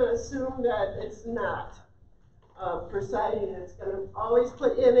always going to assume that it's not for siting. It's going to always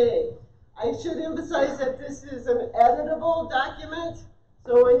put NA. I should emphasize that this is an editable document.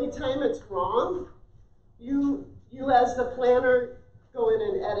 So anytime it's wrong, you as the planner go in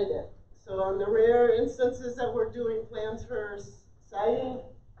and edit it. So on the rare instances that we're doing plans for siting,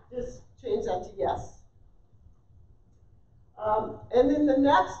 just change that to yes. And then the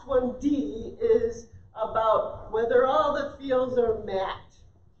next one, D, is about whether all the fields are mapped.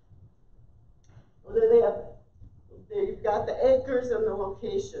 Whether they've got the acres and the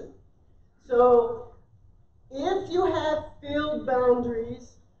location. So if you have field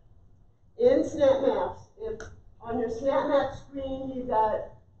boundaries in SnapMaps, if on your SnapMap screen you've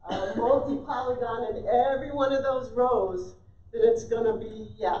got a multi-polygon in every one of those rows, then it's going to be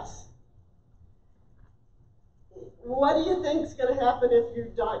yes. What do you think is going to happen if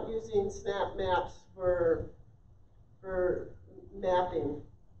you're not using SnapMaps for mapping?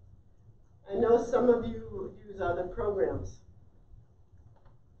 I know some of you use other programs.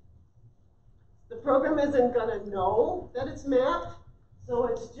 The program isn't going to know that it's mapped, so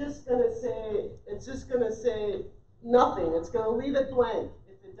it's just going to say nothing. It's going to leave it blank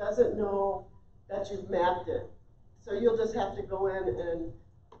if it doesn't know that you've mapped it. So you'll just have to go in and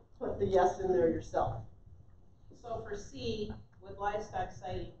put the yes in there yourself. So for C, with livestock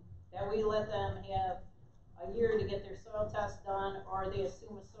siting, that we let them have a year to get their soil test done, or they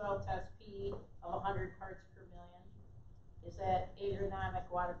assume a soil test P of 100 parts per million. Is that agronomic,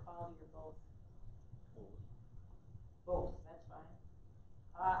 water quality, or both? Both, that's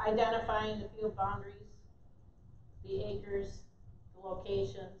fine. Identifying the field boundaries, the acres, the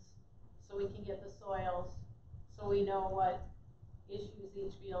locations, so we can get the soils, so we know what issues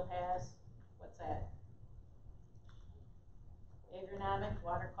each field has. What's that? Agronomic,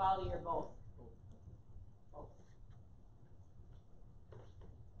 water quality, or both? Both.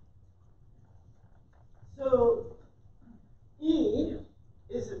 So E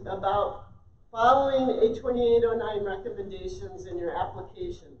is about following A2809 recommendations in your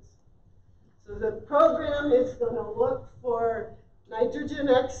applications. So the program is going to look for nitrogen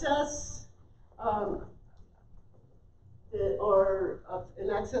excess or in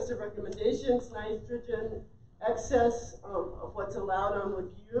excess of recommendations, nitrogen excess of what's allowed on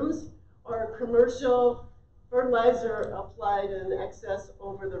legumes, or commercial fertilizer applied in excess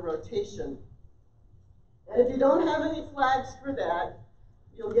over the rotation. And if you don't have any flags for that,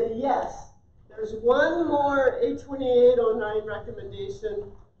 you'll get a yes. There's one more A2809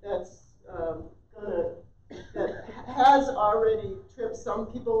 recommendation that has already tripped some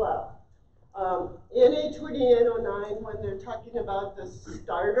people up. In A2809, when they're talking about the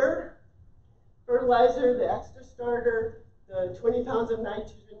starter fertilizer, the extra starter, the 20 pounds of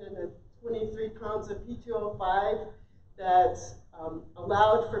nitrogen and the 23 pounds of P2O5 that's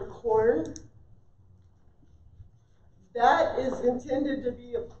allowed for corn, that is intended to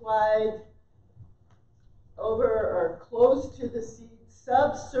be applied over or close to the seed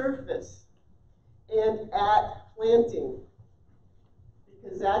subsurface and at planting,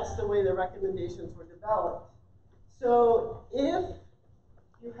 because that's the way the recommendations were developed. So if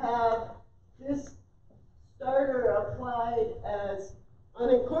you have this starter applied as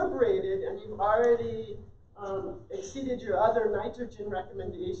unincorporated and you've already exceeded your other nitrogen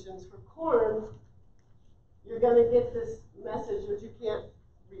recommendations for corn, you're going to get this message, which you can't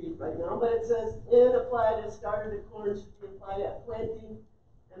read right now, but it says, N applied as starter to corn should be applied at planting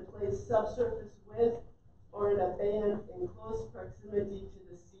and placed subsurface with or in a band in close proximity to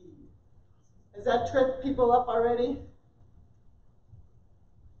the seed. Has that tripped people up already?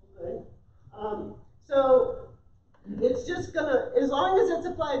 Good. So it's just gonna, as long as it's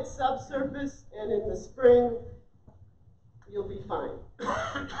applied subsurface and in the spring, you'll be fine.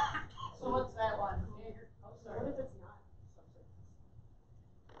 So what's that one? Oh, sorry. What if it's not subsurface?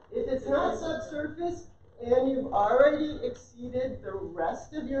 If it's not subsurface and you've already exceeded the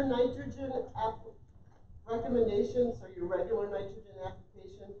rest of your nitrogen recommendations or your regular nitrogen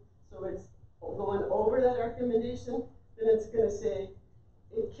application, so it's going over that recommendation, then it's going to say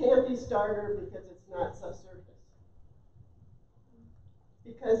it can't be starter because it's not subsurface.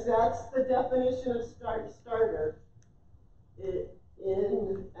 Because that's the definition of starter.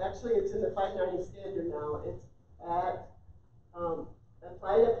 Actually, it's in the 590 standard now. It's at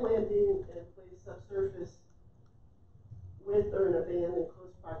applied at planting and placed subsurface with or in a band in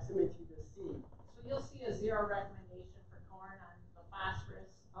close proximity to the seed. So you'll see a 0 recommendation for corn on the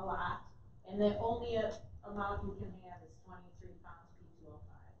phosphorus a lot, and the only amount you can have is 23 pounds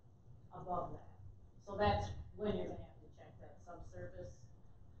P2O5 above that. So that's when you're going to have to check that subsurface,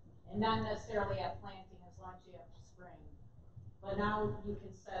 and not necessarily at planting as long as you have spring. But now you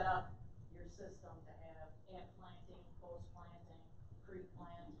can set up your system to have at planting, post-planting,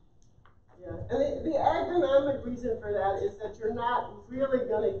 pre-plant. Yeah, and the agronomic reason for that is that you're not really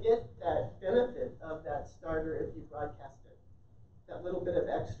going to get that benefit of that starter if you broadcast it. That little bit of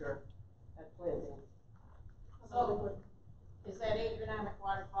extra at planting. So, is that agronomic,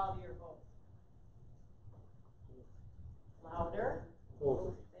 water quality, or both? Louder?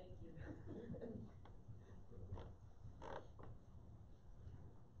 Both. Thank you.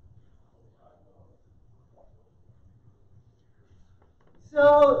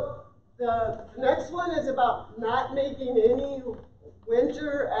 So the next one is about not making any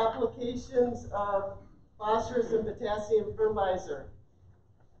winter applications of phosphorus and potassium fertilizer.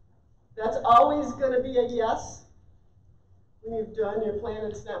 That's always going to be a yes when you've done your plan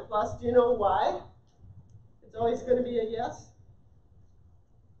in SnapPlus. Do you know why? It's always going to be a yes.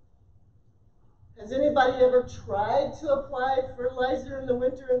 Has anybody ever tried to apply fertilizer in the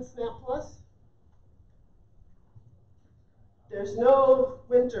winter in SnapPlus? There's no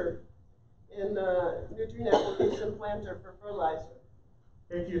winter in the nutrient application planter for fertilizer.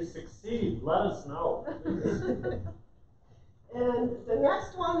 If you succeed, let us know. And the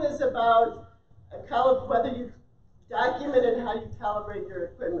next one is about whether you documented how you calibrate your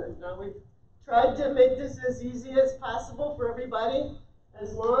equipment. Now we've tried to make this as easy as possible for everybody.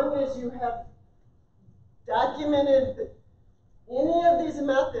 As long as you have documented any of these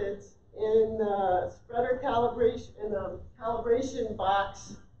methods in the spreader calibration, in the calibration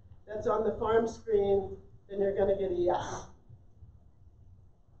box that's on the farm screen, then you're going to get a yes.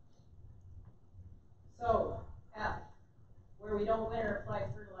 So, F, where we don't winter apply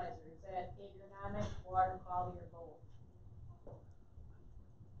fertilizer, is that agronomic, water quality, or both?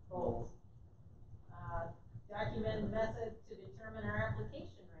 Both. Document method to determine our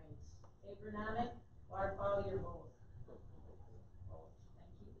application rates, agronomic, water quality, or both? Both.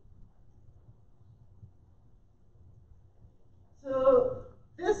 Thank you. So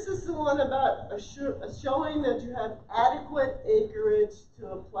this is the one about showing that you have adequate acreage to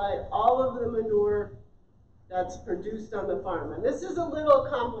apply all of the manure that's produced on the farm. And this is a little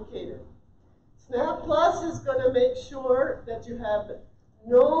complicated. SnapPlus is going to make sure that you have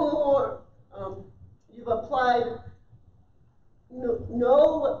no more, you've applied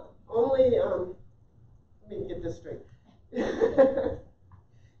let me get this straight.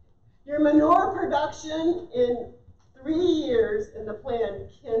 Your manure production in 3 years in the plan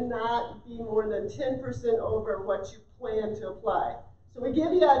cannot be more than 10% over what you plan to apply. So we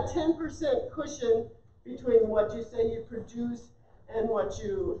give you a 10% cushion between what you say you produce and what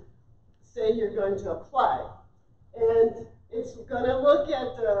you say you're going to apply. And it's going to look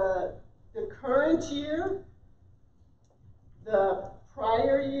at the current year, the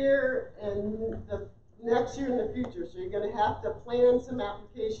prior year, and the next year in the future. So you're going to have to plan some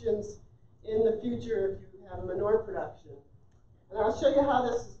applications in the future if you have manure production. And I'll show you how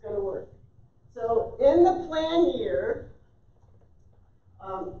this is going to work. So in the plan year,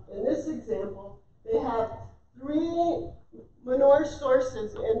 in this example, they have 3 manure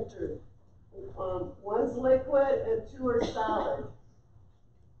sources entered. One's liquid and 2 are solid.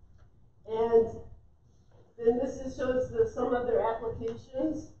 And then this shows some of their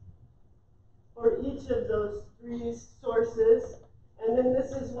applications for each of those 3 sources. And then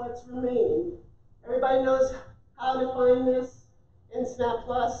this is what's remaining. Everybody knows how to find this in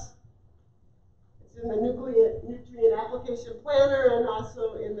SnapPlus. It's in the nutrient application planner and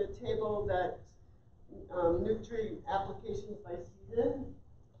also in the table that nutrient applications by season.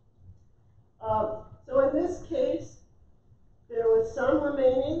 So in this case, there was some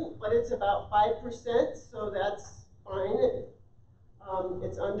remaining, but it's about 5%, so that's fine.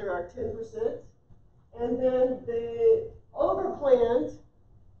 It's under our 10%. And then they overplanned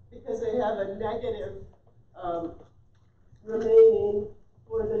because they have a negative remaining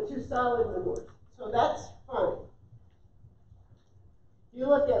for the 2 solid manures. So that's fine. If you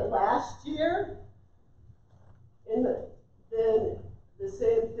look at last year, then the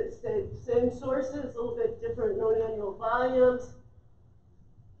same sources, a little bit different known annual volumes.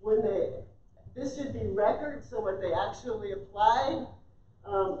 This should be record, so what they actually applied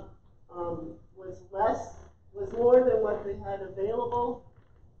was more than what they had available.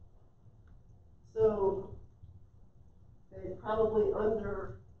 So they probably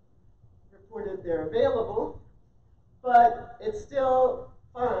underreported their available, but it's still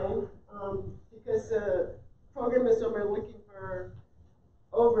fine because the program is over looking for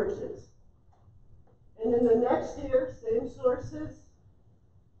overages. And then the next year, same sources,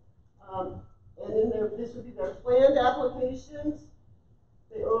 and then this would be their planned applications.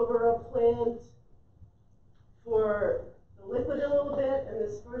 They overplanned for the liquid a little bit and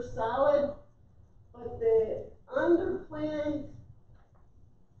this first solid, but they underplanned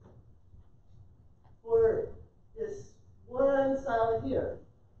for this 1 solid here.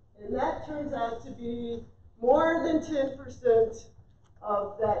 And that turns out to be more than 10%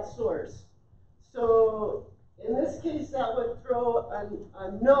 of that source. So in this case, that would throw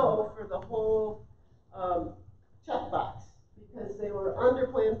a no for the whole checkbox because they were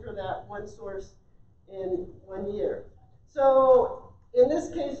underplanned for that 1 source in 1 year. So in this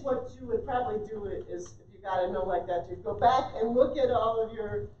case, what you would probably do is, if you got a no like that, you'd go back and look at all of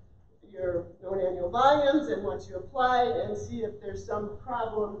your known annual volumes and what you applied and see if there's some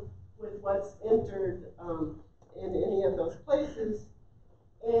problem with what's entered in any of those places.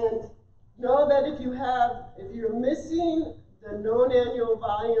 And know that if you're missing the known annual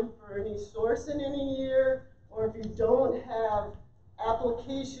volume for any source in any year, or if you don't have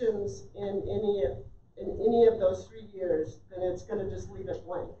applications in any of those 3 years, then it's going to just leave it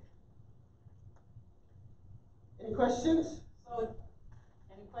blank. Any questions?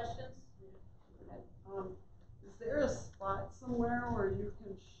 Any questions? Is there a spot somewhere where you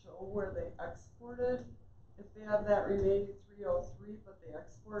can show where they exported? If they have that remaining 303, but they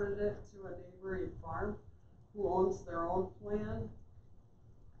exported it to a neighboring farm who owns their own plan?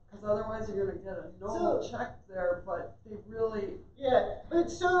 Because otherwise you're going to get a no check there, but they really... Yeah,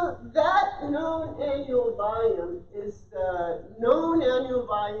 but so that known annual volume is the known annual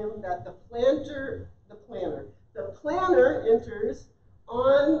volume that the planner enters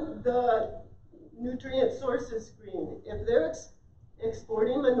on the nutrient sources screen. If they're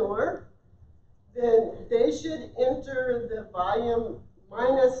exporting manure, then they should enter the volume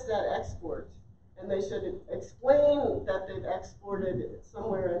minus that export. And they should explain that they've exported it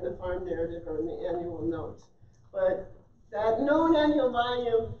somewhere in the farm narrative or in the annual notes. But that known annual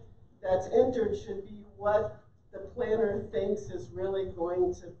volume that's entered should be what the planner thinks is really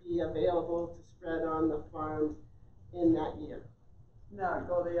going to be available to spread on the farm in that year. Not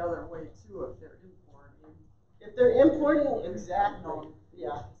go the other way too if they're importing. If they're importing, exactly. No.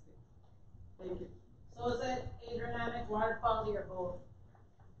 Yeah. Thank you. So is it agronomic, water quality, or both?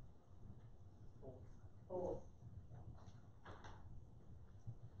 Both.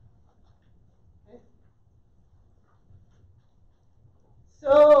 Okay.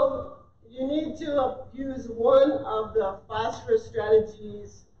 So you need to use one of the phosphorus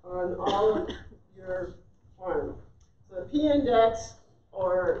strategies on all of your farm. So the P-index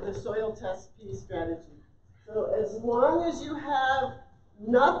or the soil test P strategy. So as long as you have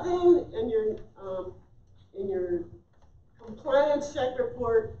nothing in your compliance check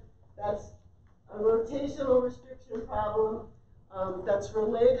report that's a rotational restriction problem that's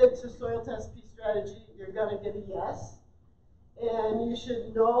related to soil test P strategy, you're going to get a yes. And you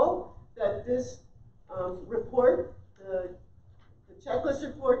should know that this report, the checklist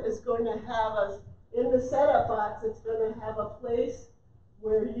report, is going to have In the setup box, it's going to have a place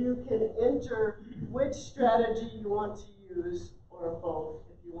where you can enter which strategy you want to use, or both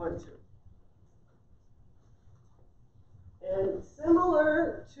if you want to. And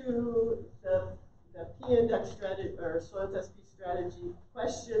similar to the P-index strategy or soil test P strategy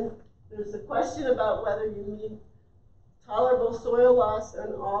question, there's a question about whether you meet tolerable soil loss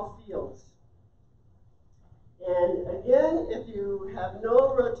in all fields. And again, if you have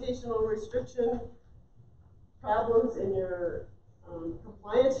no rotational restriction problems in your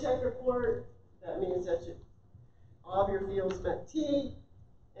compliance check report, that means that all of your fields met T,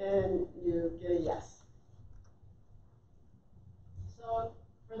 and you get a yes. So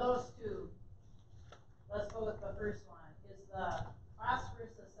for those two, let's go with the first one. Is the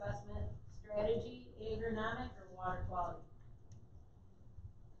phosphorus assessment strategy agronomic or water quality?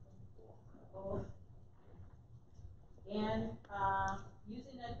 Both. And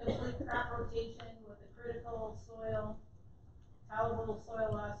using a complete crop rotation with a critical soil, tolerable soil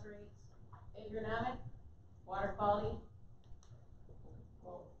loss rates, agronomic, water quality?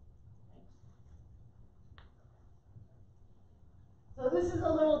 Both. So this is a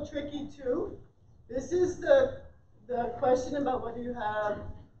little tricky too. This is the question about whether you have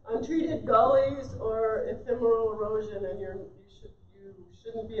untreated gullies or ephemeral erosion, and you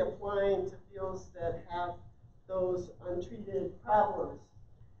shouldn't be applying to fields that have those untreated problems.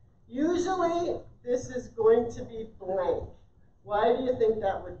 Usually, this is going to be blank. Why do you think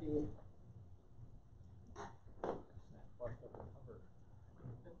that would be?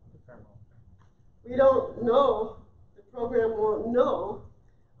 We don't know. The program won't know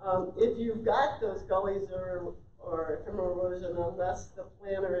if you've got those gullies or ephemeral erosion unless the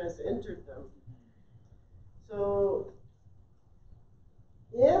planner has entered them. So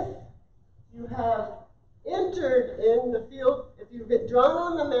if you have entered in the field, if you've drawn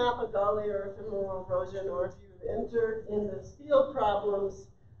on the map a gully or ephemeral erosion, or if you've entered in this field problems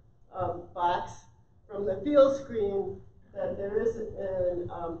box from the field screen that there is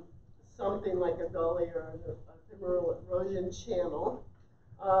something like a gully or an ephemeral erosion channel,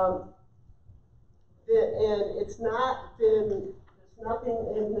 and it's not been, there's nothing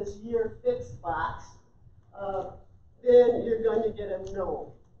in this year fixed box, then you're going to get a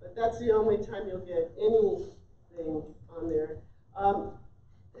no. But that's the only time you'll get anything on there.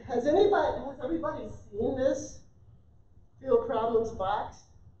 Has everybody seen this field problems box?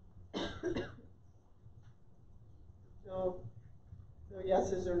 No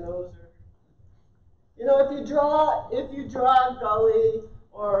yeses or nos, or if you draw a gully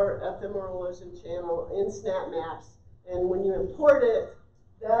or ephemeral erosion channel in SnapMaps, and when you import it,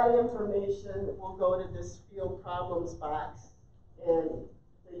 that information will go to this field problems box, and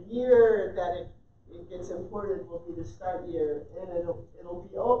the year that it gets imported will be the start year, and it'll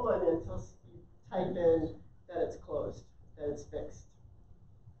be open until you type in that it's closed, that it's fixed.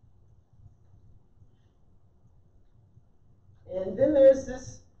 And then there's a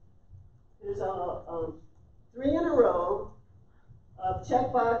 3 in a row of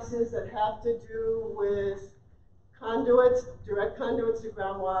check boxes that have to do with conduits, direct conduits to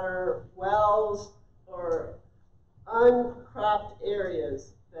groundwater, wells, or uncropped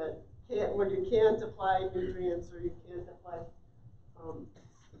areas where you can't apply nutrients or you can't apply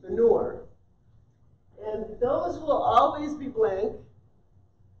manure. And those will always be blank,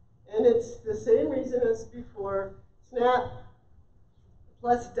 and it's the same reason as before.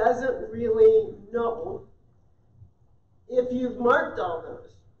 SnapPlus doesn't really know if you've marked all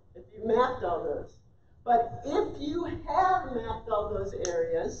those, if you've mapped all those. But if you have mapped all those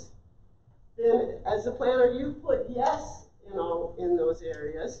areas, then as a planner, you put yes in those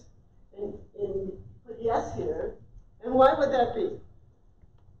areas, and put yes here. And why would that be?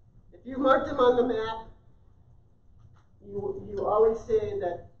 If you marked them on the map, you always say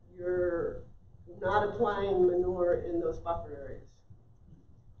that you're not applying manure in those buffer areas.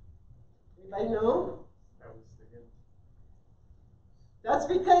 Anybody know? That was the hint. That's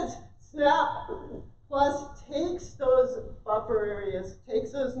because SnapPlus takes those buffer areas,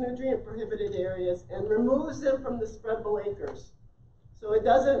 takes those nutrient prohibited areas, and removes them from the spreadable acres. So it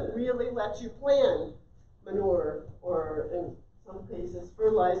doesn't really let you plan manure, or in some cases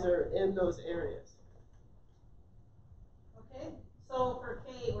fertilizer, in those areas. Okay, so for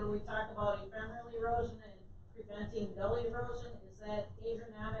K, where we talk about ephemeral erosion and preventing gully erosion, is that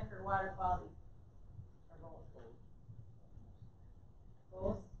agronomic or water quality? Or both?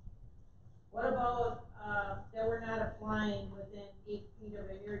 Both? What about that we're not applying within 8 feet of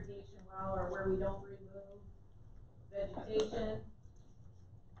an irrigation well, or where we don't remove vegetation?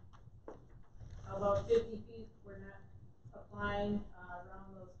 How about 50 feet, we're not applying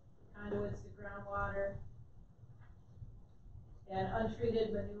around those conduits to groundwater. And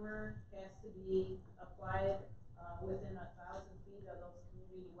untreated manure has to be applied within 1,000 feet of those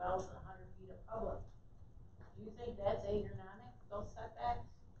community wells and 100 feet of public. Do you think that's agronomic, those setbacks?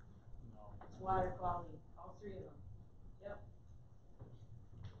 No. It's water quality, all three of them. Yep.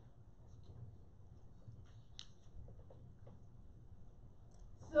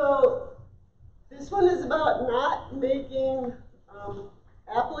 So this one is about not making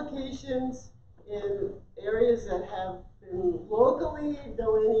applications in areas that have been locally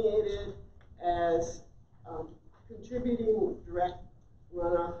delineated as contributing direct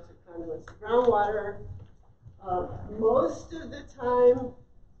runoff to conduits to groundwater. Most of the time,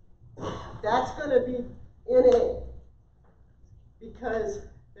 that's going to be NA because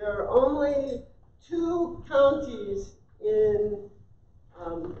there are only 2 counties in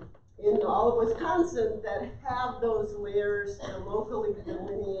all of Wisconsin that have those layers, the locally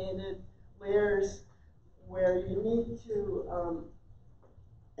delineated layers where you need to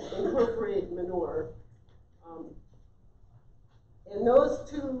incorporate manure. And those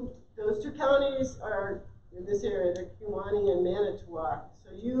two counties are in this area, they're Kewaunee and Manitowoc. So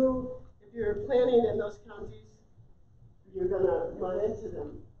if you're planting in those counties, you're going to run into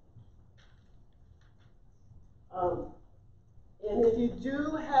them. And if you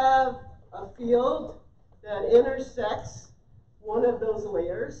do have a field that intersects one of those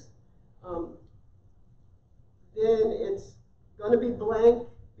layers, then it's going to be blank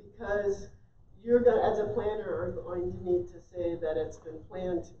because you're going to, as a planner, are going to need to say that it's been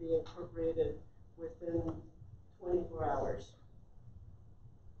planned to be incorporated within 24 hours.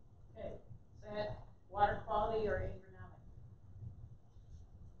 Okay, is that water quality or agronomic?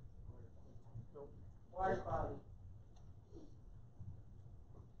 Water quality.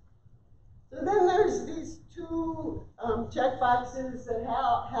 So then there's these 2 check boxes that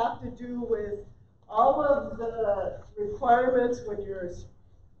have to do with all of the requirements when you're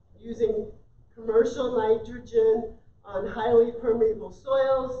using commercial nitrogen on highly permeable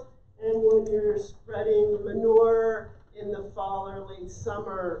soils and when you're spreading manure in the fall or late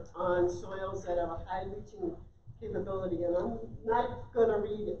summer on soils that have a high leaching capability. And I'm not going to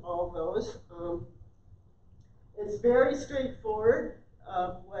read all those. It's very straightforward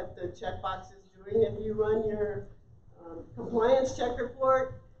what the checkbox is doing. If you run your compliance check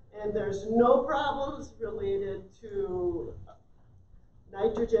report and there's no problems related to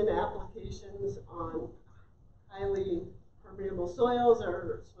nitrogen applications on highly permeable soils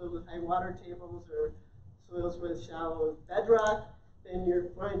or soils with high water tables or soils with shallow bedrock, then you're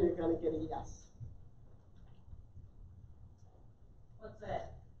fine, you're going to get a yes. What's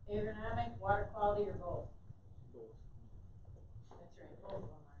that? Agronomic, water quality, or both? Both. That's right, both of them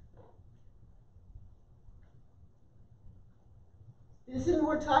are. Isn't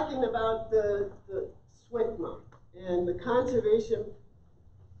we're talking about the SWCMA and the conservation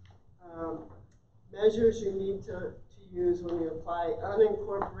measures you need to use when you apply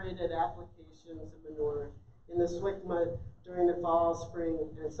unincorporated applications of manure in the SWCMA during the fall, spring,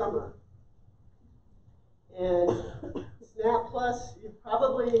 and summer. And SnapPlus, you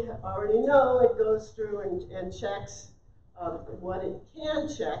probably already know, it goes through and checks what it can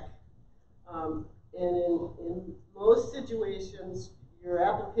check. And in most situations, your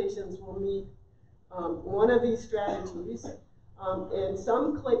applications will meet one of these strategies. In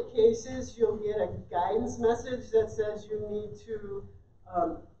some cases, you'll get a guidance message that says you need to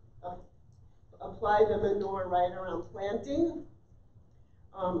apply the manure right around planting.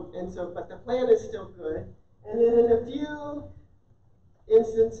 But the plan is still good. And then in a few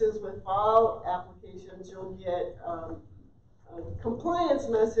instances with fall applications, you'll get a compliance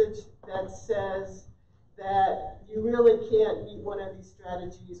message that says that you really can't meet one of these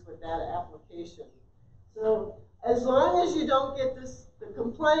strategies with that application. So as long as you don't get the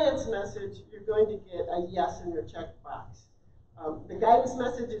compliance message, you're going to get a yes in your checkbox. The guidance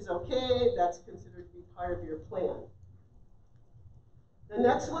message is okay, that's considered to be part of your plan. The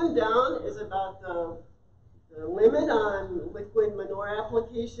next one down is about the limit on liquid manure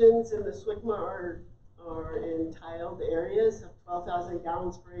applications in the SWCMA or in tiled areas of 12,000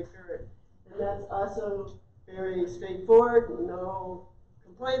 gallons per acre. And that's also very straightforward, no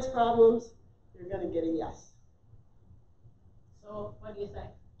compliance problems. You're going to get a yes. So what do you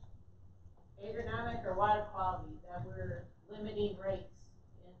think? Agronomic or water quality that we're limiting rates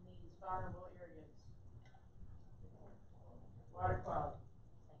in these vulnerable areas? Water quality.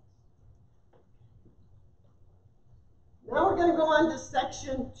 Now we're going to go on to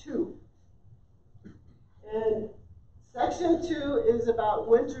section 2. And section 2 is about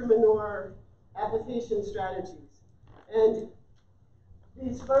winter manure application strategies. And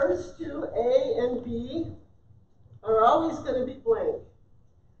These first two, A and B, are always going to be blank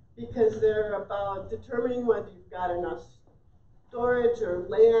because they're about determining whether you've got enough storage or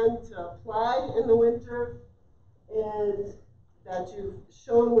land to apply in the winter and that you've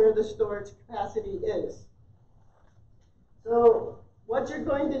shown where the storage capacity is. So what you're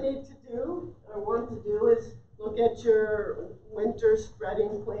going to need to do or want to do is look at your winter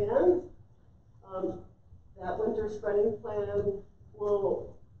spreading plan. That winter spreading plan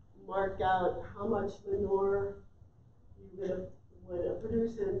will mark out how much manure you would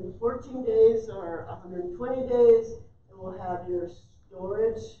produce in 14 days or 120 days. It will have your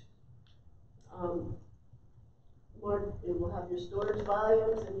storage, it will have your storage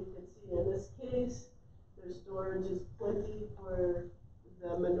volumes, and you can see in this case, the storage is plenty for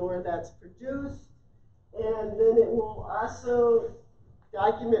the manure that's produced. And then it will also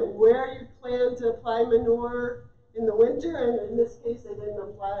document where you plan to apply manure in the winter, and in this case, they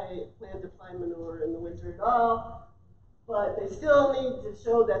didn't plan to apply manure in the winter at all, but they still need to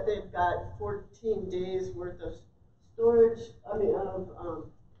show that they've got 14 days worth of storage,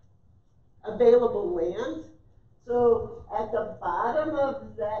 available land. So at the bottom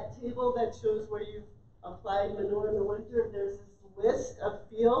of that table that shows where you've applied manure in the winter, there's this list of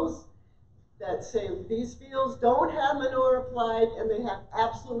fields that say these fields don't have manure applied and they have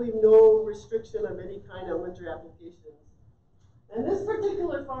absolutely no restriction of any kind of winter applications. And this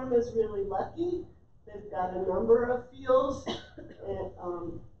particular farm is really lucky. They've got a number of fields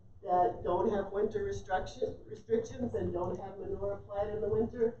that don't have winter restrictions and don't have manure applied in the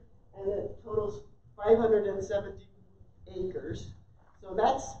winter, and it totals 570 acres. So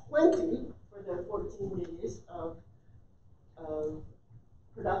that's plenty for their 14 days of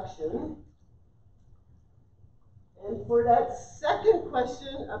production. And for that second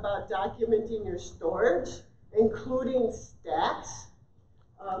question about documenting your storage, including stacks,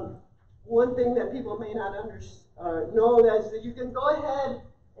 one thing that people may not know is that you can go ahead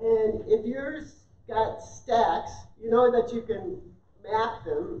and if yours got stacks, you know that you can map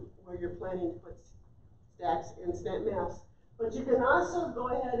them where you're planning to put stacks in SnapMaps. But you can also go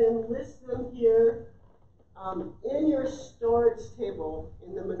ahead and list them here in your storage table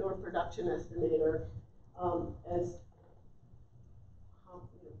in the manure production estimator as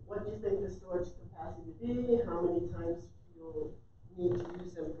what do you think the storage capacity would be, how many times you'll need to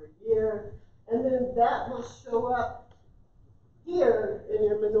use them per year, and then that will show up here in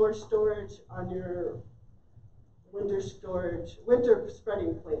your manure storage on your winter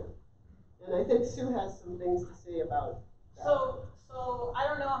spreading plan. And I think Sue has some things to say about that. So I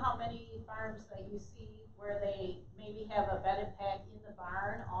don't know how many farms that you see where they maybe have a bedded pack in the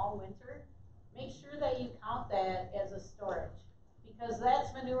barn all winter. Make sure that you count that as a storage, because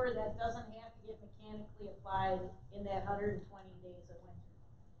that's manure that doesn't have to get mechanically applied in that 120 days of winter.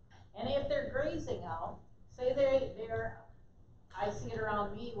 And if they're grazing out, say I see it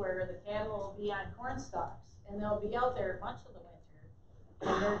around me where the cattle will be on corn stalks and they'll be out there much of the winter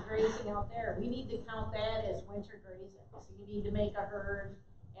and they're grazing out there. We need to count that as winter grazing. So you need to make a herd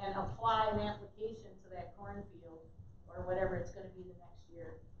and apply an application to that cornfield or whatever it's going to be the next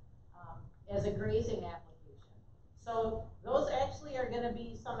year as a grazing application. So those actually are going to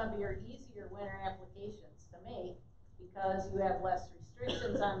be some of your easier winter applications to make because you have less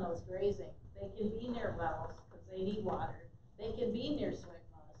restrictions on those grazing. They can be near wells because they need water. They can be near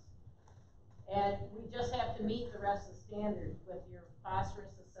SnapPlus. And we just have to meet the rest of the standards with your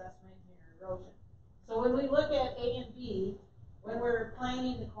phosphorus assessment and your erosion. So when we look at A and B, when we're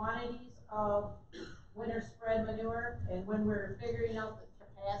planning the quantities of winter spread manure and when we're figuring out the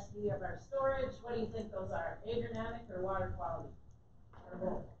capacity of our storage, what do you think those are? Agronomic or water quality? Or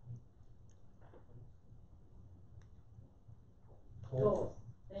both? Both.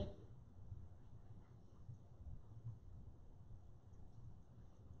 Thank you.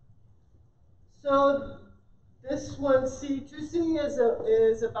 So this one, C2C,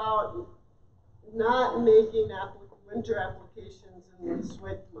 is about not making winter applications in the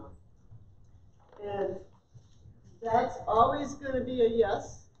SWICMA. And that's always going to be a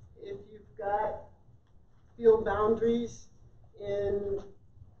yes if you've got field boundaries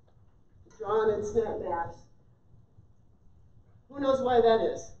drawn in SnapMaps. Who knows why that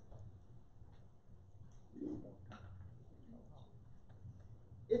is?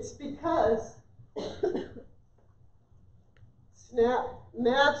 It's because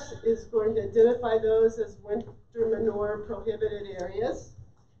SnapMaps is going to identify those as winter manure prohibited areas.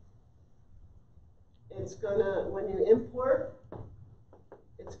 It's gonna, when you import,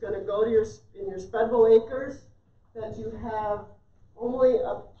 it's gonna go to in your spreadable acres that you have only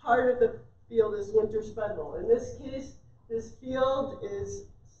a part of the field is winter spreadable. In this case, This field is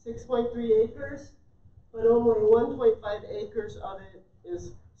 6.3 acres, but only 1.5 acres of it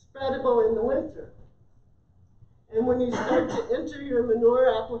is spreadable in the winter. And when you start to enter your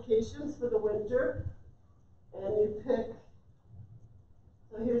manure applications for the winter, and you pick,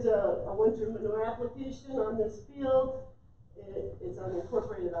 so here's a winter manure application on this field. It's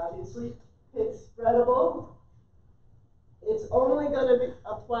unincorporated, obviously. Pick spreadable. It's only going to be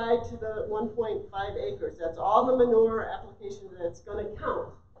applied to the 1.5 acres. That's all the manure application that's going to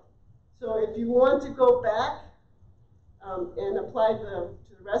count. So if you want to go back and apply to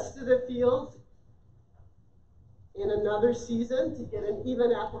the rest of the field in another season to get an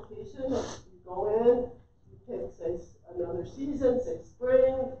even application, you go in, you pick, say, another season, say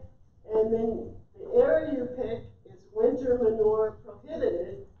spring, and then the area you pick is winter manure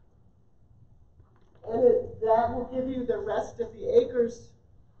prohibited, and that will give you the rest of the acres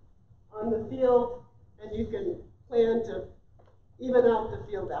on the field, and you can plan to even out the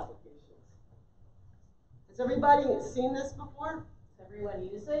field applications. Has everybody seen this before? Does everyone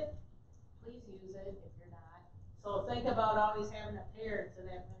use it? Please use it if you're not. So think about always having a pair to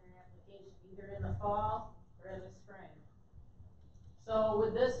that winter application, either in the fall or in the spring. So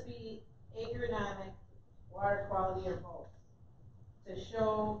would this be agronomic, water quality, or both? To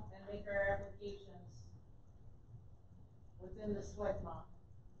show and make our applications within the SWICMA.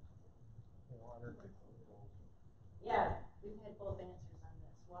 Yeah, we've had both answers on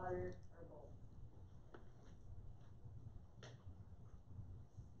this, water or both.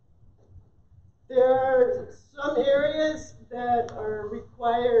 There are some areas that are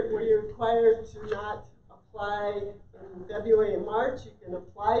required, where you're required to not apply in February and March. You can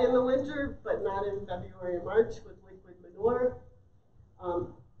apply in the winter, but not in February and March with liquid manure.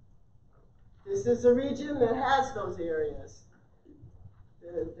 This is a region that has those areas.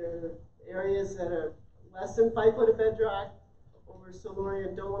 There are areas that are less than 5 foot of bedrock over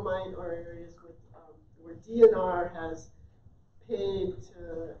Silurian dolomite, or areas with, where DNR has paid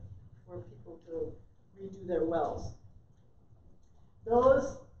for people to redo their wells.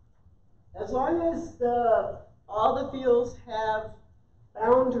 Those, as long as all the fields have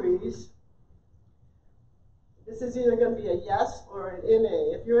boundaries, this is either going to be a yes or an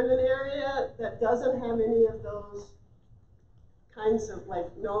NA. If you're in an area that doesn't have any of those kinds of,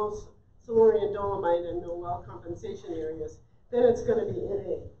 like no Silurian dolomite and no well compensation areas, then it's going to be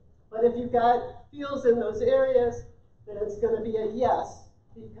NA. But if you've got fields in those areas, then it's going to be a yes,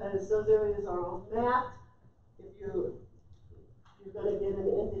 because those areas are all mapped. If you're going to get an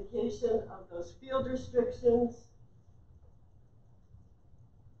indication of those field restrictions.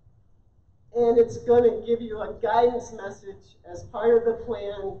 And it's going to give you a guidance message as part of the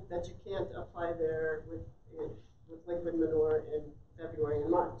plan that you can't apply there with liquid manure in February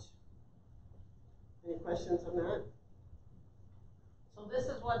and March. Any questions on that? So this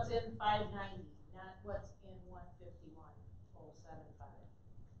is what's in 590, not what's in 151.075.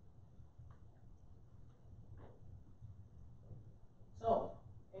 So,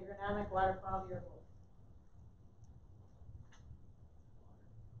 agronomic, water quality, or both?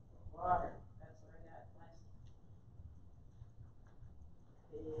 Water. That's what I got last.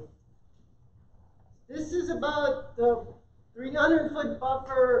 This is about the 300-foot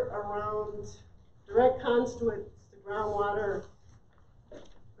buffer around direct conduits to groundwater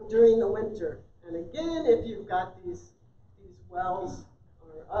during the winter. And again, if you've got these wells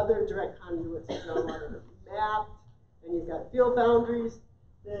or other direct conduits to groundwater mapped, and you've got field boundaries,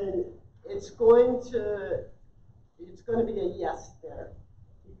 then it's going to be a yes there,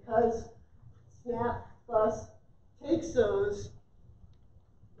 because SnapPlus takes those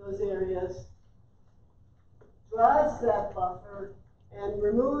areas, draws that buffer, and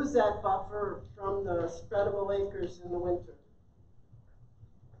removes that buffer from the spreadable acres in the winter.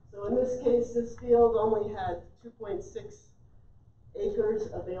 So in this case, this field only had 2.6 acres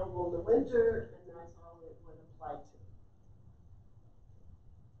available in the winter, and that's all it would apply to.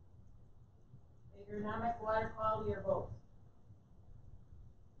 Agronomic, water quality, or both?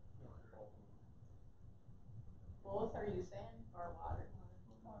 Both, are you saying, or water?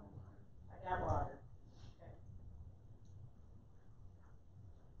 I got water. Okay.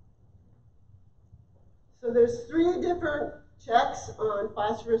 So there's 3 different checks on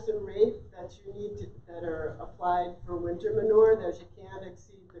phosphorus and rate that you need that are applied for winter manure. That you can't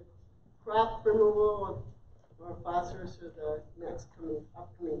exceed the crop removal or phosphorus for the next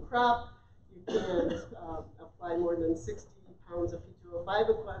upcoming crop. You can't apply more than 60 pounds of P2O5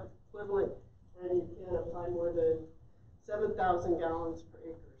 equivalent, and you can't apply more than 7,000 gallons per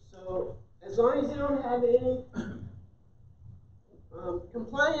acre. So as long as you don't have any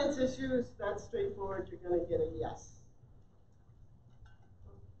compliance issues, that's straightforward. You're going to get a yes.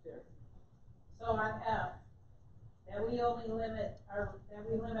 there. So on F, that we limit our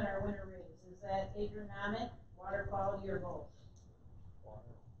winter rates, is that agronomic, water quality, or both?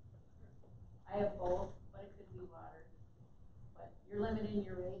 I have both, but it could be water. But you're limiting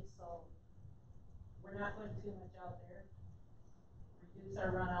your rates, so we're not putting too much out there. Reduce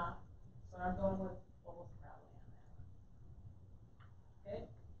our runoff. So I'm going with both probably on that. Okay?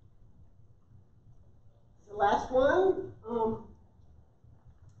 The last one,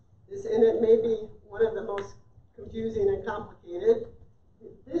 and it may be one of the most confusing and complicated.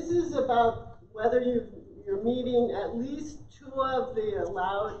 This is about whether you're meeting at least 2 of the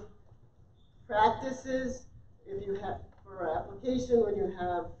allowed practices if you have for application when you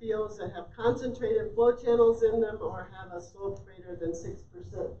have fields that have concentrated flow channels in them or have a slope greater than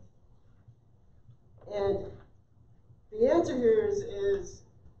 6%. And the answer here is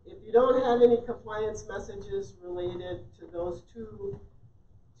if you don't have any compliance messages related to those two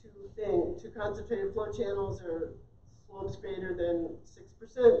things, 2 concentrated flow channels or slopes greater than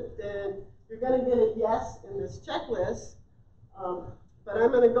 6%, then you're going to get a yes in this checklist. But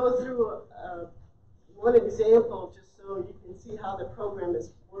I'm going to go through one example just so you can see how the program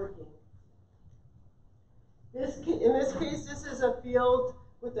is working. In this case, this is a field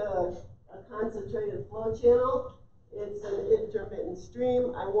with a concentrated flow channel. It's an intermittent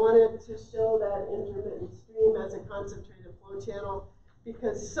stream. I wanted to show that intermittent stream as a concentrated flow channel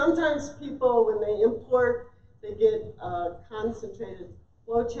because sometimes people, when they import, they get a concentrated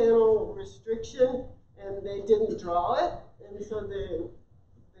flow channel restriction and they didn't draw it, and so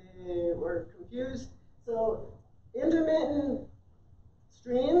they were confused. So intermittent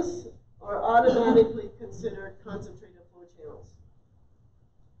streams are automatically considered concentrated flow channels.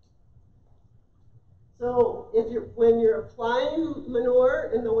 So when you're applying manure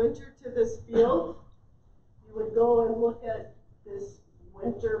in the winter to this field, you would go and look at this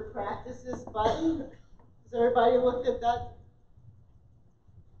winter practices button. Has everybody looked at that?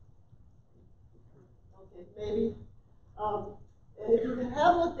 Okay, maybe. And if you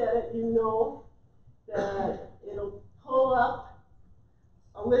have looked at it, you know that it'll pull up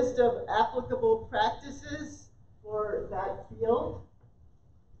a list of applicable practices for that field.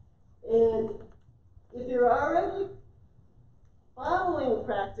 And if you're already following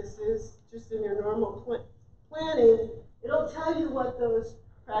practices just in your normal planning, it'll tell you what those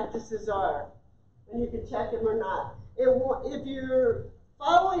practices are, and you can check them or not. If you're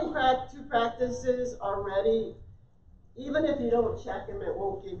following 2 practices already, even if you don't check them, it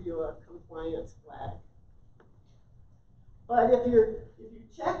won't give you a compliance flag. But if you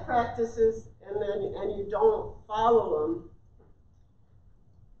check practices and you don't follow them,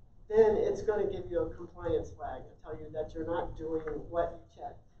 then it's going to give you a compliance flag and tell you that you're not doing what you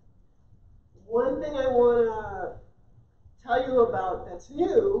checked. One thing I want to tell you about that's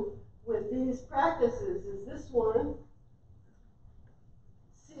new with these practices is this one.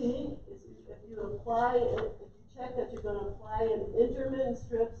 C, if you apply, if you check that you're going to apply in intermittent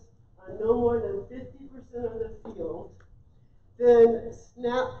strips on no more than 50% of the field, then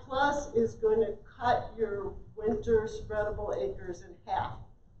SnapPlus is going to cut your winter spreadable acres in half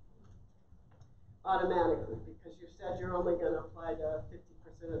automatically because you said you're only going to apply to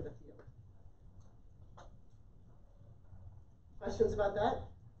 50% of the field. Questions about that?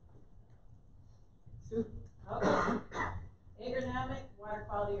 Sue? Okay. Agronomic, water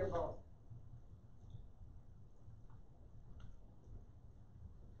quality, or both?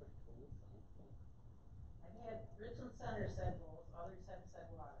 Richland Center said both, others have said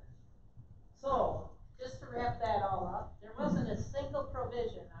water. So, just to wrap that all up, there wasn't a single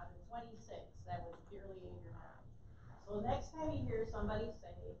provision out of 26 that was purely agronomic. So next time you hear somebody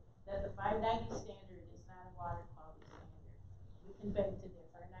say that the 590 standard is not a water quality standard, you can beg to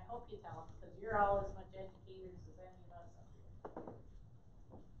differ, and I hope you tell them because you're all as much educators as any of us up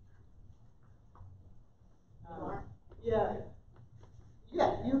here.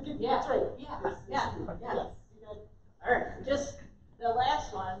 Yeah, you can. Yeah, that's right. Yeah. All right, just the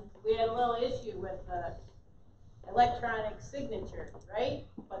last one, we had a little issue with the electronic signature, right?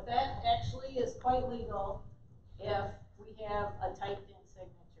 But that actually is quite legal if we have a typed in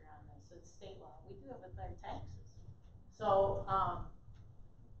signature on this. It's state law. We do it with our taxes. So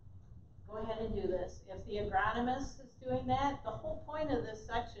go ahead and do this. If the agronomist is doing that, the whole point of this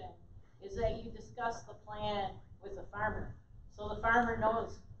section is that you discuss the plan with the farmer. So the farmer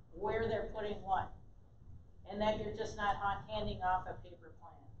knows where they're putting what. And that you're just not handing off a paper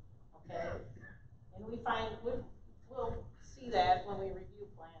plan, okay? And we'll see that when we review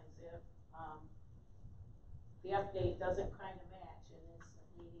plans if the update doesn't kind of match and it's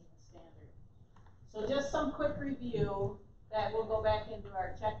meeting the standard. So just some quick review. that will go back into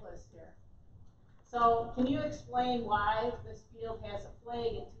our checklist here. So can you explain why this field has a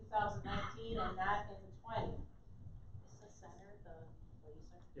flag in 2019 and not in 20? Is the center the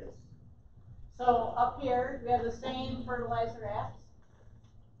laser? Yes. So up here, we have the same fertilizer apps.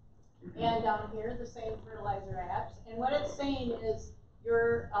 And down here, the same fertilizer apps. And what it's saying is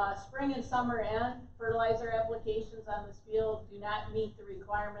your spring and summer and fertilizer applications on this field do not meet the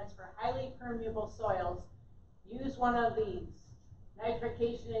requirements for highly permeable soils. Use one of these.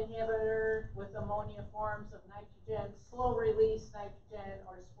 Nitrification inhibitor with ammonia forms of nitrogen, slow release nitrogen,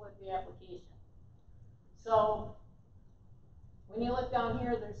 or split the application. So when you look down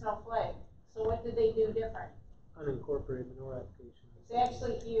here, there's no flag. So what did they do different? Unincorporated manure application. It's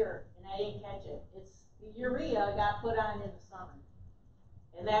actually here, and I didn't catch it. It's the urea got put on in the summer.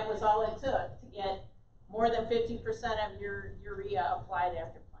 And that was all it took to get more than 50% of your urea applied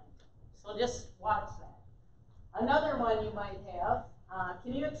after planting. So just watch that. Another one you might have,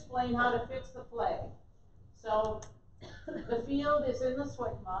 can you explain how to fix the flag? So the field is in the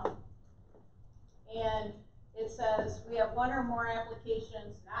SWCMA, and it says we have one or more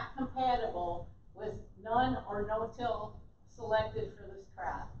applications not compatible with none or no-till selected for this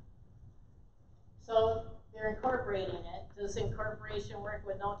crop. So they're incorporating it. Does incorporation work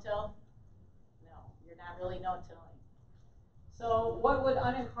with no-till? No, you're not really no-tilling. So what would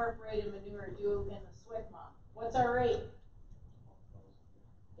unincorporated manure do in the SWCMA? What's our rate?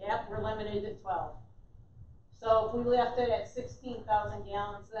 Yep, we're limited to 12. So if we left it at 16,000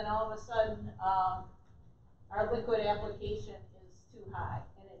 gallons, then all of a sudden our liquid application is too high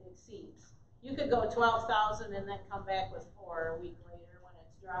and it exceeds. You could go 12,000 and then come back with 4 a week later when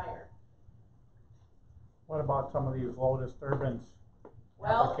it's drier. What about some of these low disturbance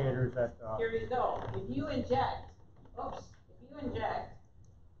Well, applicators that? Here you go. If you inject,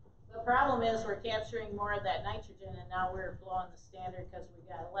 the problem is we're capturing more of that nitrogen, and now we're blowing the standard because we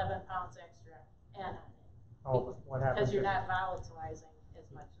got 11 pounds extra N on it. Oh, what happens? Because you're not volatilizing as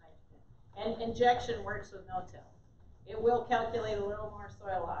much nitrogen. And injection works with no-till. It will calculate a little more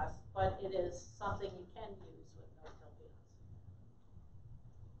soil loss, but it is something you can use with no-till fields.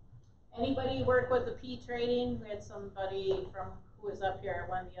 Anybody work with the P trading? We had somebody who was up here at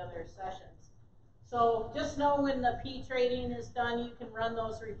one of the other sessions. So just know when the P trading is done, you can run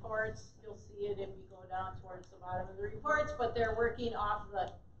those reports. You'll see it if you go down towards the bottom of the reports, but they're working off the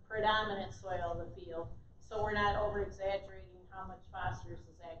predominant soil of the field. So we're not over-exaggerating how much phosphorus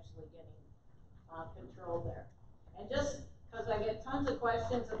is actually getting controlled there. And just because I get tons of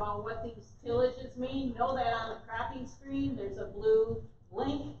questions about what these tillages mean, know that on the cropping screen, there's a blue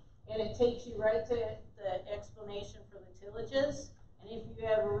link, and it takes you right to the explanation for the tillages. And if you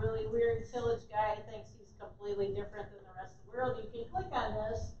have a really weird tillage guy who thinks he's completely different than the rest of the world, you can click on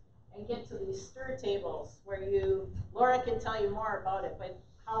this and get to these stir tables where Laura can tell you more about it, but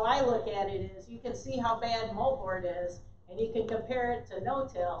how I look at it is you can see how bad moldboard is, and you can compare it to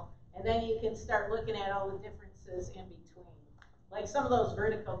no-till, and then you can start looking at all the differences in between. Like some of those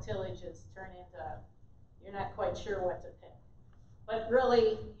vertical tillages turn into, you're not quite sure what to pick. But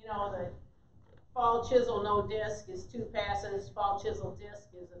really, you know, the fall chisel no disc is 2 passes, fall chisel disc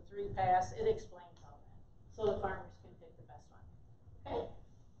is a 3-pass. It explains all that, so the farmers can pick the best one. Okay,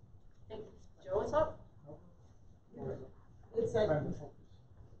 I think Joe's up. It's like,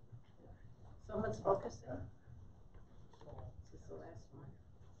 Someone's focusing. Is this the last one?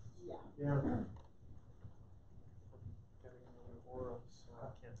 yeah. Yeah. Getting another aura, so I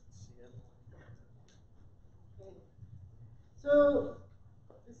can't see it. Okay. So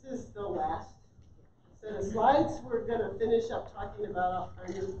this is the last set of slides. We're going to finish up talking about our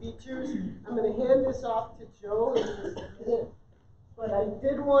new features. I'm going to hand this off to Joe in just a minute. But I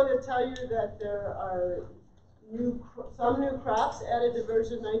did want to tell you that there are some new crops added to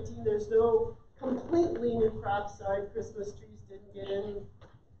version 19. There's no completely new crops. Sorry, Christmas trees didn't get in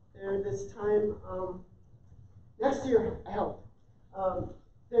there this time. Next year, I hope.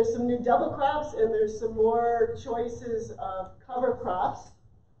 There's some new double crops, and there's some more choices of cover crops.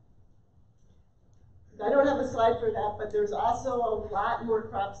 I don't have a slide for that, but there's also a lot more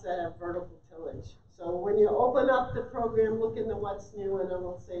crops that have vertical tillage. So when you open up the program, look into what's new, and then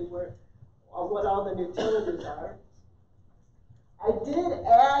we'll say what all the new tillages are. I did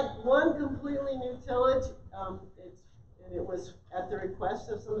add one completely new tillage. And it was at the request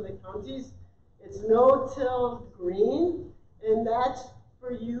of some of the counties. It's no-till green, and that's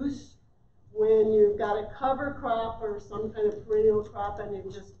for use when you've got a cover crop or some kind of perennial crop and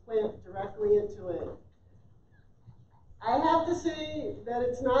you just plant directly into it. I have to say that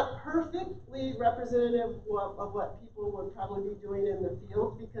it's not perfectly representative of what people would probably be doing in the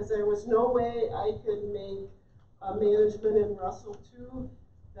field, because there was no way I could make management in Russell too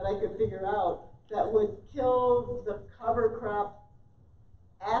that I could figure out that would kill the cover crop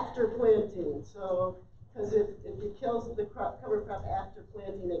after planting. So, because if it kills the cover crop after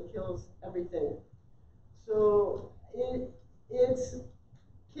planting, it kills everything. So it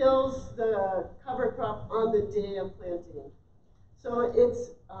kills the cover crop on the day of planting. So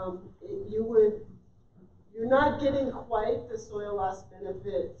it's you're not getting quite the soil loss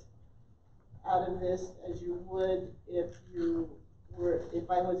benefit out of this as you would if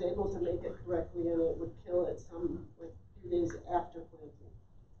I was able to make it correctly, and it would kill it some like a few days after planting.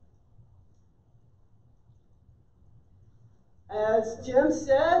 As Jim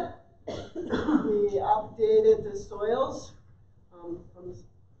said, we updated the soils from the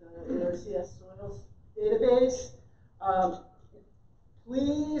NRCS soils database.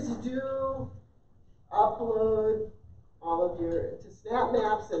 Please do upload all of your to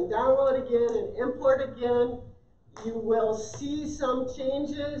SnapMaps and download again and import again. You will see some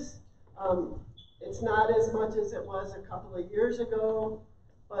changes. It's not as much as it was a couple of years ago,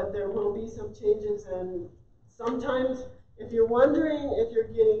 but there will be some changes. And sometimes, if you're wondering if you're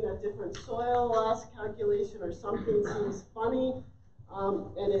getting a different soil loss calculation or something seems funny,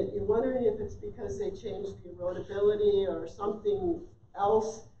 and you're wondering if it's because they changed the erodibility or something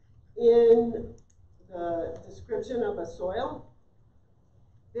else in the description of a soil,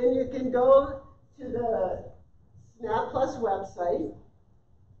 then you can go to the SnapPlus website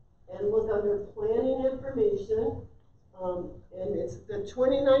and look under planning information. And it's the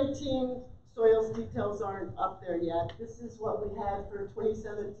 2019 soils details aren't up there yet. This is what we had for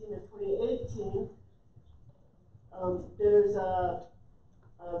 2017 and 2018. There's a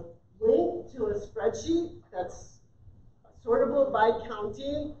link to a spreadsheet that's sortable by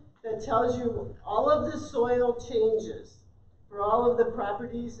county that tells you all of the soil changes for all of the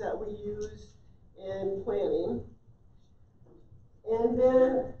properties that we use in planning. And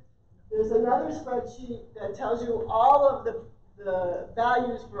then there's another spreadsheet that tells you all of the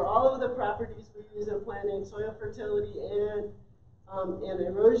values for all of the properties we use in planning, soil fertility and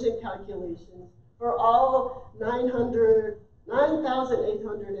erosion calculations for all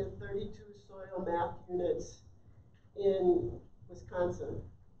 9,832 soil map units in Wisconsin.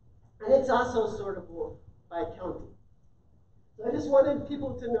 And it's also sortable by county. So I just wanted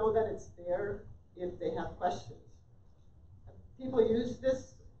people to know that it's there if they have questions. Have people use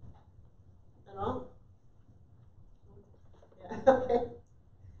this at all? Yeah, okay.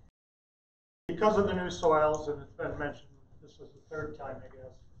 Because of the new soils, and it's been mentioned, this was the third time, I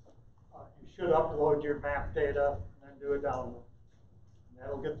guess, you should upload your map data and then do a download. And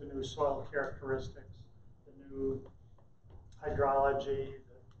that'll get the new soil characteristics, the new hydrology,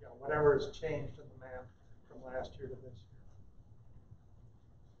 whatever has changed in the map from last year to this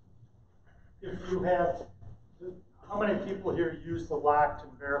year. If you have, how many people here use the locked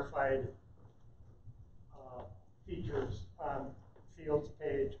and verified features on Fields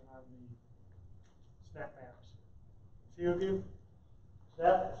page and on the SnapMaps? A few of you?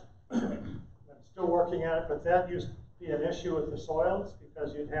 I'm still working on it, but that used to be an issue with the soils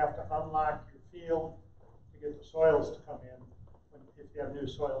because you'd have to unlock your field to get the soils to come in if you have new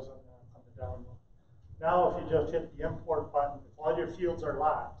soils on the download. Now if you just hit the import button, if all your fields are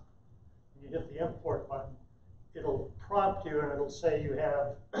locked, and you hit the import button, it'll prompt you and it'll say you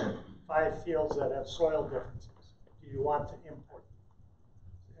have 5 fields that have soil differences. Do you want to import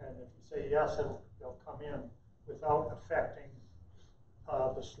them? And if you say yes, they'll come in without affecting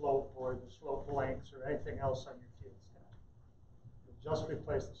the slope or the slope lengths or anything else on your field stack. You'll just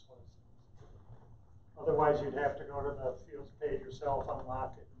replace the soil stack. Otherwise, you'd have to go to the fields page yourself,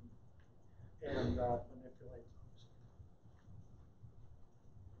 unlock it, and manipulate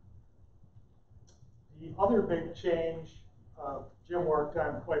those. The other big change Jim worked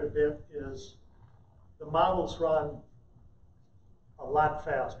on quite a bit is the models run a lot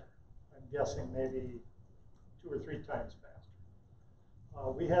faster. I'm guessing maybe 2 or 3 times faster.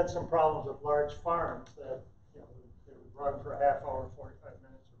 We had some problems with large farms that they would run for a half hour, 45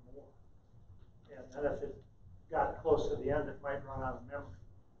 minutes or more. And then if it got close to the end, it might run out of memory.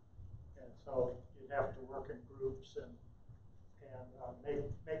 And so you'd have to work in groups and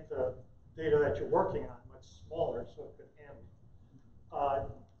make the data that you're working on much smaller so it could handle it.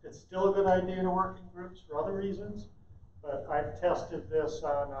 It's still a good idea to work in groups for other reasons, but I've tested this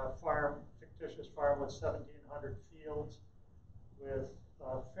on a farm, fictitious farm with 1,700 fields with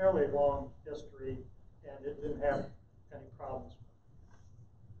a fairly long history, and it didn't have any problems with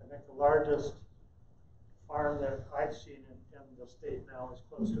it. I think the largest farm that I've seen in the state now is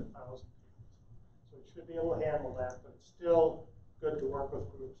close to 1,000 fields. So it should be able to handle that, but it's still good to work with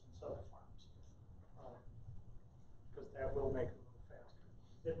groups and other farms. because that will make it a little faster.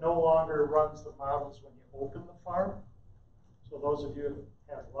 It no longer runs the models when you open the farm. So those of you who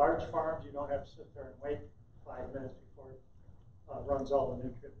have large farms, you don't have to sit there and wait 5 minutes before it runs all the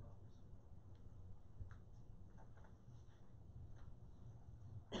nutrient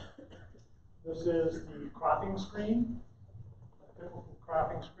models. This is the cropping screen, a typical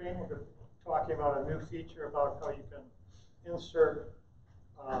cropping screen. We're going to be talking about a new feature about how you can insert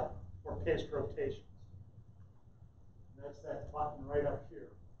or paste rotations. And that's that button right up here.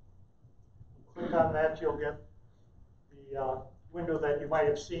 You click on that, you'll get the window that you might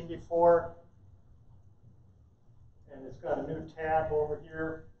have seen before. And it's got a new tab over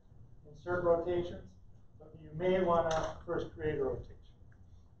here, insert rotations. But you may want to first create a rotation.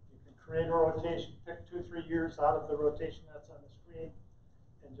 You can create a rotation, pick 2 or 3 years out of the rotation that's on the screen,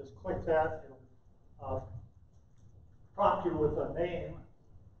 and just click that. It'll prompt you with a name,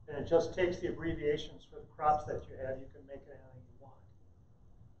 and it just takes the abbreviations for the crops that you have. You can make it anything you want.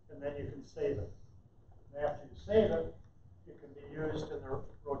 And then you can save it. And after you save it, it can be used in the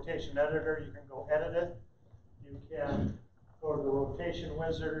rotation editor. You can go edit it. You can go to the rotation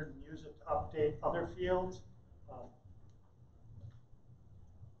wizard and use it to update other fields.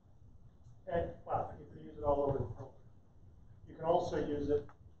 And well, you can use it all over the program. You can also use it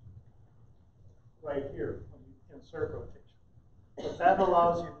right here when you insert rotation. What that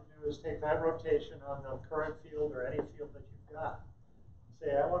allows you to do is take that rotation on the current field or any field that you've got.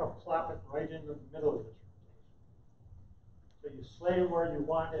 Say, I want to plop it right into the middle of this rotation. So you select where you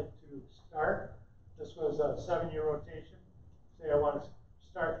want it to start. This was a 7-year rotation. Say I want to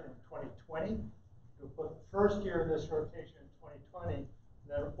start in 2020. You'll put the first year of this rotation in 2020, and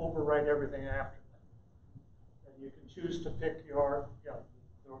then overwrite everything after that. And you can choose to pick your, the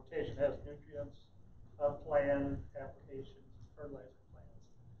rotation has nutrients, plan, applications, fertilizer plans.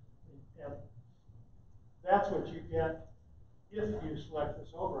 And that's what you get if you select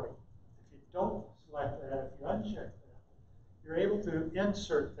this override. If you don't select that, if you uncheck that, you're able to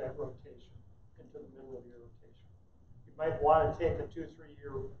insert that rotation into the middle of your rotation. You might want to take a 2 or 3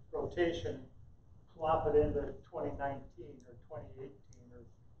 year rotation, plop it into 2019 or 2018 or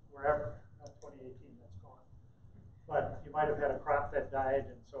wherever. Not 2018, that's gone. But you might have had a crop that died,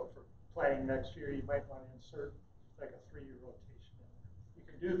 and so for planting next year, you might want to insert like a 3-year rotation in there. You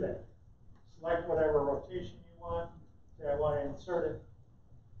can do that. Select whatever rotation you want. Say I want to insert it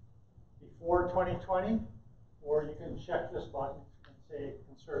before 2020, or you can check this button and say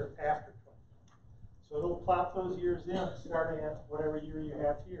insert it after 2020. So it'll plop those years in, starting at whatever year you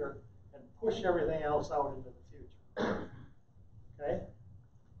have here, and push everything else out into the future. Okay?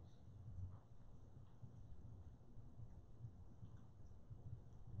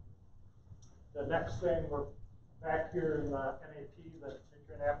 The next thing, we're back here in the NAP, the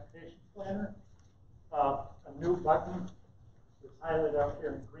Nutrient Application Planner. A new button that's highlighted out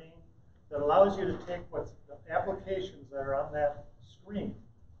here in green that allows you to take what's the applications that are on that screen,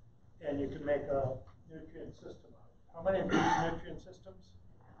 and you can make a nutrient system out of it. How many of these nutrient systems?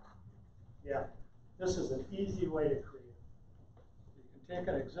 Yeah, this is an easy way to create it. You can take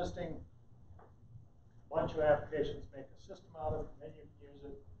an existing bunch of applications, make a system out of it, and then you can use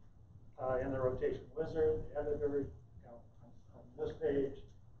it in the rotation wizard, the editor, on this page,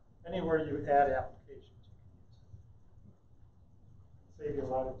 anywhere you add applications, you can use it. Save you a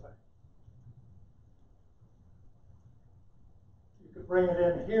lot of time. You could bring it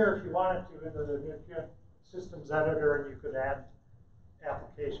in here if you wanted to into the nutrient systems editor, and you could add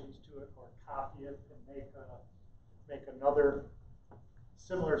applications to it or copy it and make another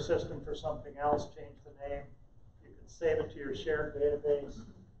similar system for something else, change the name. You can save it to your shared database,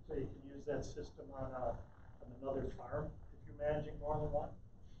 so you can use that system on another farm if you're managing more than one.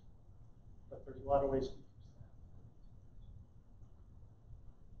 But there's a lot of ways to use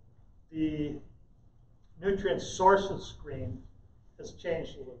that. The nutrient sources screen has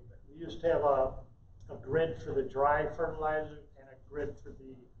changed a little bit. We used to have a grid for the dry fertilizer and a grid for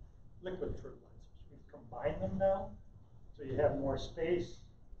the liquid fertilizers. We've combined them now, so you have more space,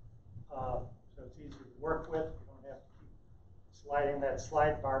 so it's easier to work with. You don't have to keep sliding that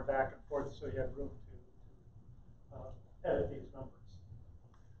slide bar back and forth, so you have room to edit these numbers.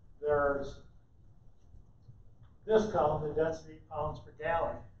 There's this column, the density pounds per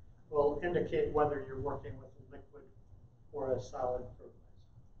gallon, will indicate whether you're working with a liquid or a solid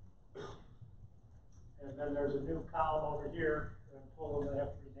fertilizer. And then there's a new column over here, and I'm going to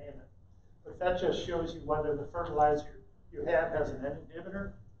have to rename it. But that just shows you whether the fertilizer you have has an N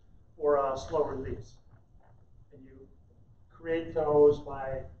inhibitor or a slow release. And you create those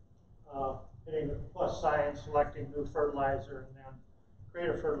by hitting the plus sign, selecting new fertilizer, and then create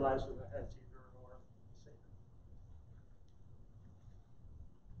a fertilizer that has either or.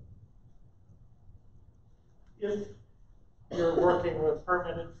 if you're working with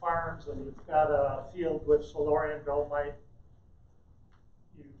permitted farms and you've got a field with solarian dolomite,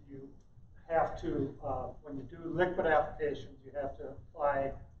 you have to, when you do liquid applications, you have to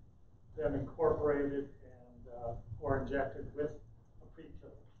apply them incorporated and or injected with a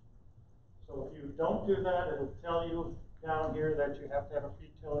pre-tillage. So if you don't do that, it'll tell you down here that you have to have a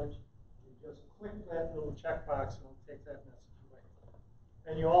pre-tillage. You just click that little checkbox and it'll take that message away.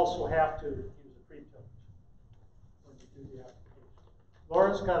 And you also have to use a pre-tillage when you do the application.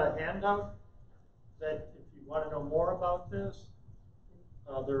 Laura's got a handout that if you want to know more about this,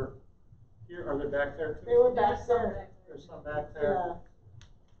 they're here. Are they back there too? They were back there. There's some back there. Yeah.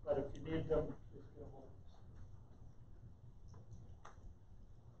 But if you need them, just get them.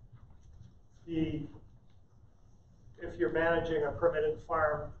 If you're managing a permitted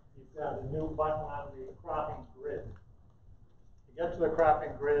farm, you've got a new button on the cropping grid. You get to the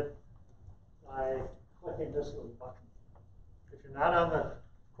cropping grid by clicking this little button. If you're not on the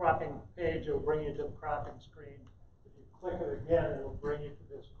cropping page, it'll bring you to the cropping screen. If you click it again, it'll bring you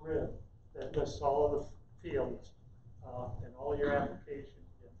to this grid that lists all of the fields and all your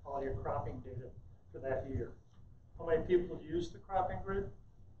applications and all your cropping data for that year. How many people use the cropping grid?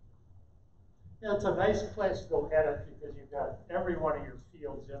 Yeah, it's a nice place to go edit because you've got every one of your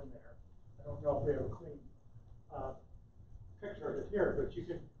fields in there. I don't know if we have a clean picture of it here, but you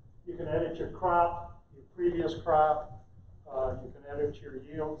can edit your crop, your previous crop. You can edit your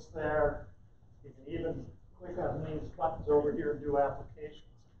yields there. You can even click on these buttons over here and do applications.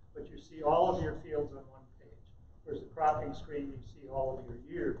 But you see all of your fields on one page. Whereas the cropping screen, you see all of your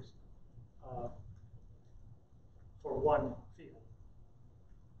years for one field.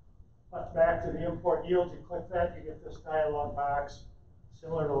 But back to the import yields, you click that, you get this dialog box,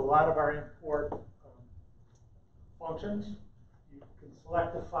 similar to a lot of our import functions. You can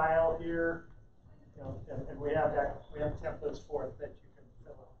select a file here, you know, and we have templates for it that you can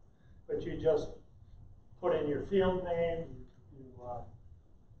fill out. But you just put in your field name,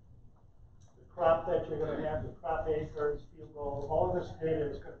 the crop that you're going to have, the crop acres, field goals, all of this data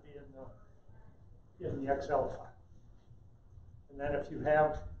is going to be in the Excel file. And then if you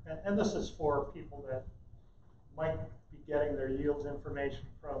have, and this is for people that might be getting their yields information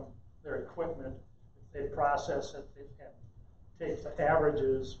from their equipment. If they process it, they can take the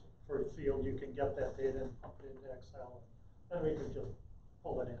averages for a field, you can get that data and pump it into Excel, and then we can just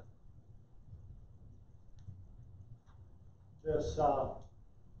pull it in. This, the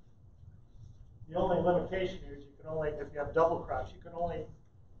only limitation here is you can only, if you have double crops, you can only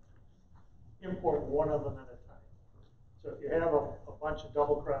import one of them at a time. So if you have a bunch of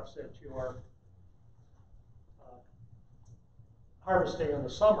double crops that you are harvesting in the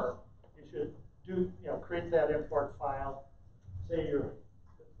summer, you should do, create that import file, say your,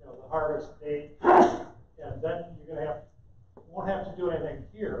 the harvest date, and then you're going to won't have to do anything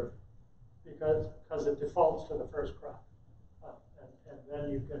here because it defaults to the first crop. And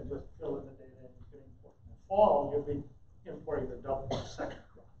then you can just fill in the data and you can import. In the fall, you'll be importing the second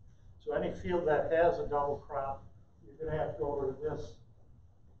crop. So any field that has a double crop, you're going to have to go over to this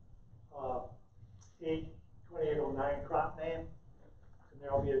 2809 crop name, and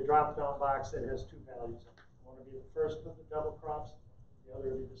there will be a drop-down box that has two values. One will be the first of the double crops, the other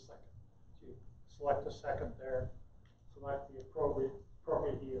will be the second. So you select the second there, select the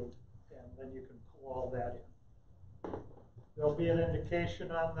appropriate yield, and then you can pull all that in. There'll be an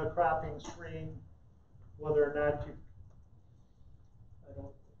indication on the cropping screen whether or not I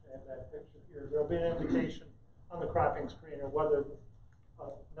don't have that picture here. There'll be an indication on the cropping screen of whether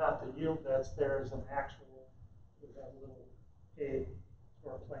not the yield that's there is an actual, with that little A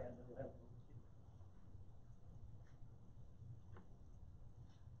or a plan that will have a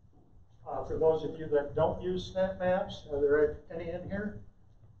little key. For those of you that don't use Snap Maps, are there any in here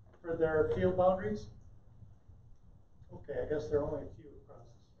for their field boundaries? Okay, I guess there are only a few across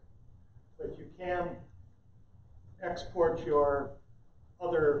the screen. But you can export your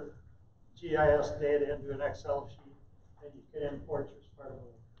other GIS data into an Excel sheet, and you can import your Sparta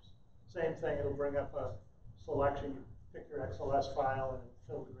orders. Same thing, it'll bring up a selection. You pick your XLS file, and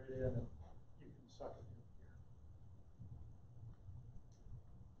it'll filter it in, and you can suck it in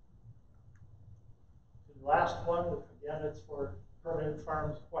here. The last one, again, it's for permitted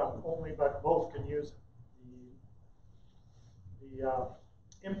farms. Well, only, but both can use it. The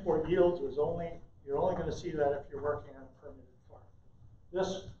import yields was you're only going to see that if you're working on a permitted farm.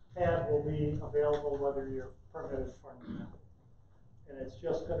 This tab will be available whether you're permitted farm or not. And it's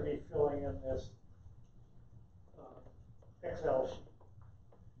just going to be filling in this Excel sheet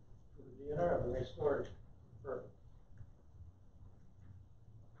for the DNR, the waste storage permit.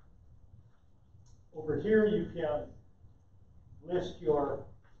 Over here you can list your,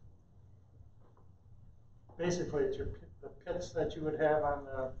 basically it's the pits that you would have on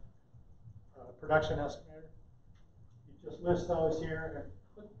the production estimator. You just list those here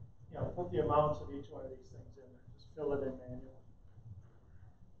and put the amounts of each one of these things in there. Just fill it in manually.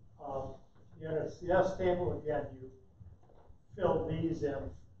 The NRCS table, again, you fill these in.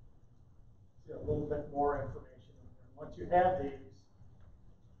 See a little bit more information in there. Once you have these,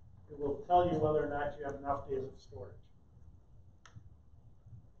 it will tell you whether or not you have enough days of storage.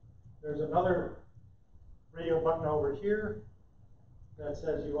 There's another radio button over here that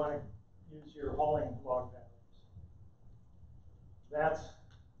says you want to use your hauling log values. That's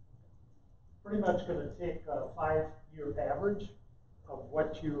pretty much going to take a 5-year average of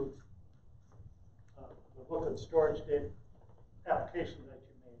what you, the book of storage data application that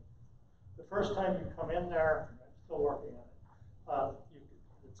you made. The first time you come in there, I'm still working on it,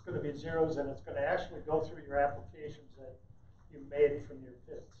 it's going to be zeros, and it's going to actually go through your applications that you made from your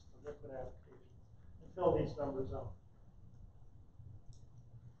pits, the liquid applications, and fill these numbers out.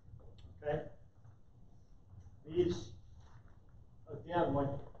 Okay? These, again, when,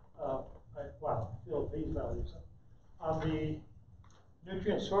 fill these values up. On the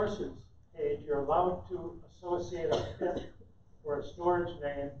nutrient sources page, you're allowed to associate a pit or a storage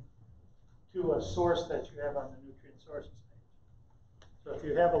name to a source that you have on the nutrient sources page. So if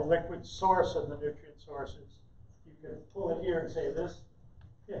you have a liquid source of the nutrient sources, you can pull it here and say this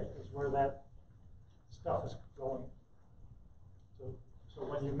pit is where that stuff is going. So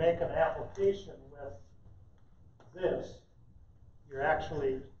when you make an application with this, you're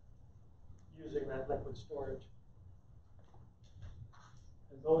actually using that liquid storage.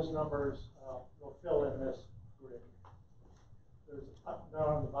 And those numbers will fill in this grid. There's a button down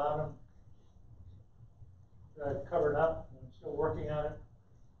on the bottom that I've covered up, and I'm still working on it.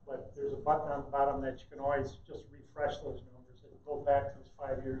 But there's a button on the bottom that you can always just refresh those numbers. It'll go back to those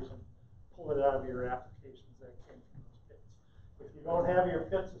 5 years and pull it out of your applications that came from those pits. If you don't have your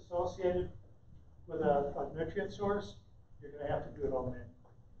pits associated with a nutrient source, you're going to have to do it all manually.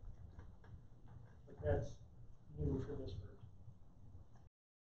 But that's new for this version.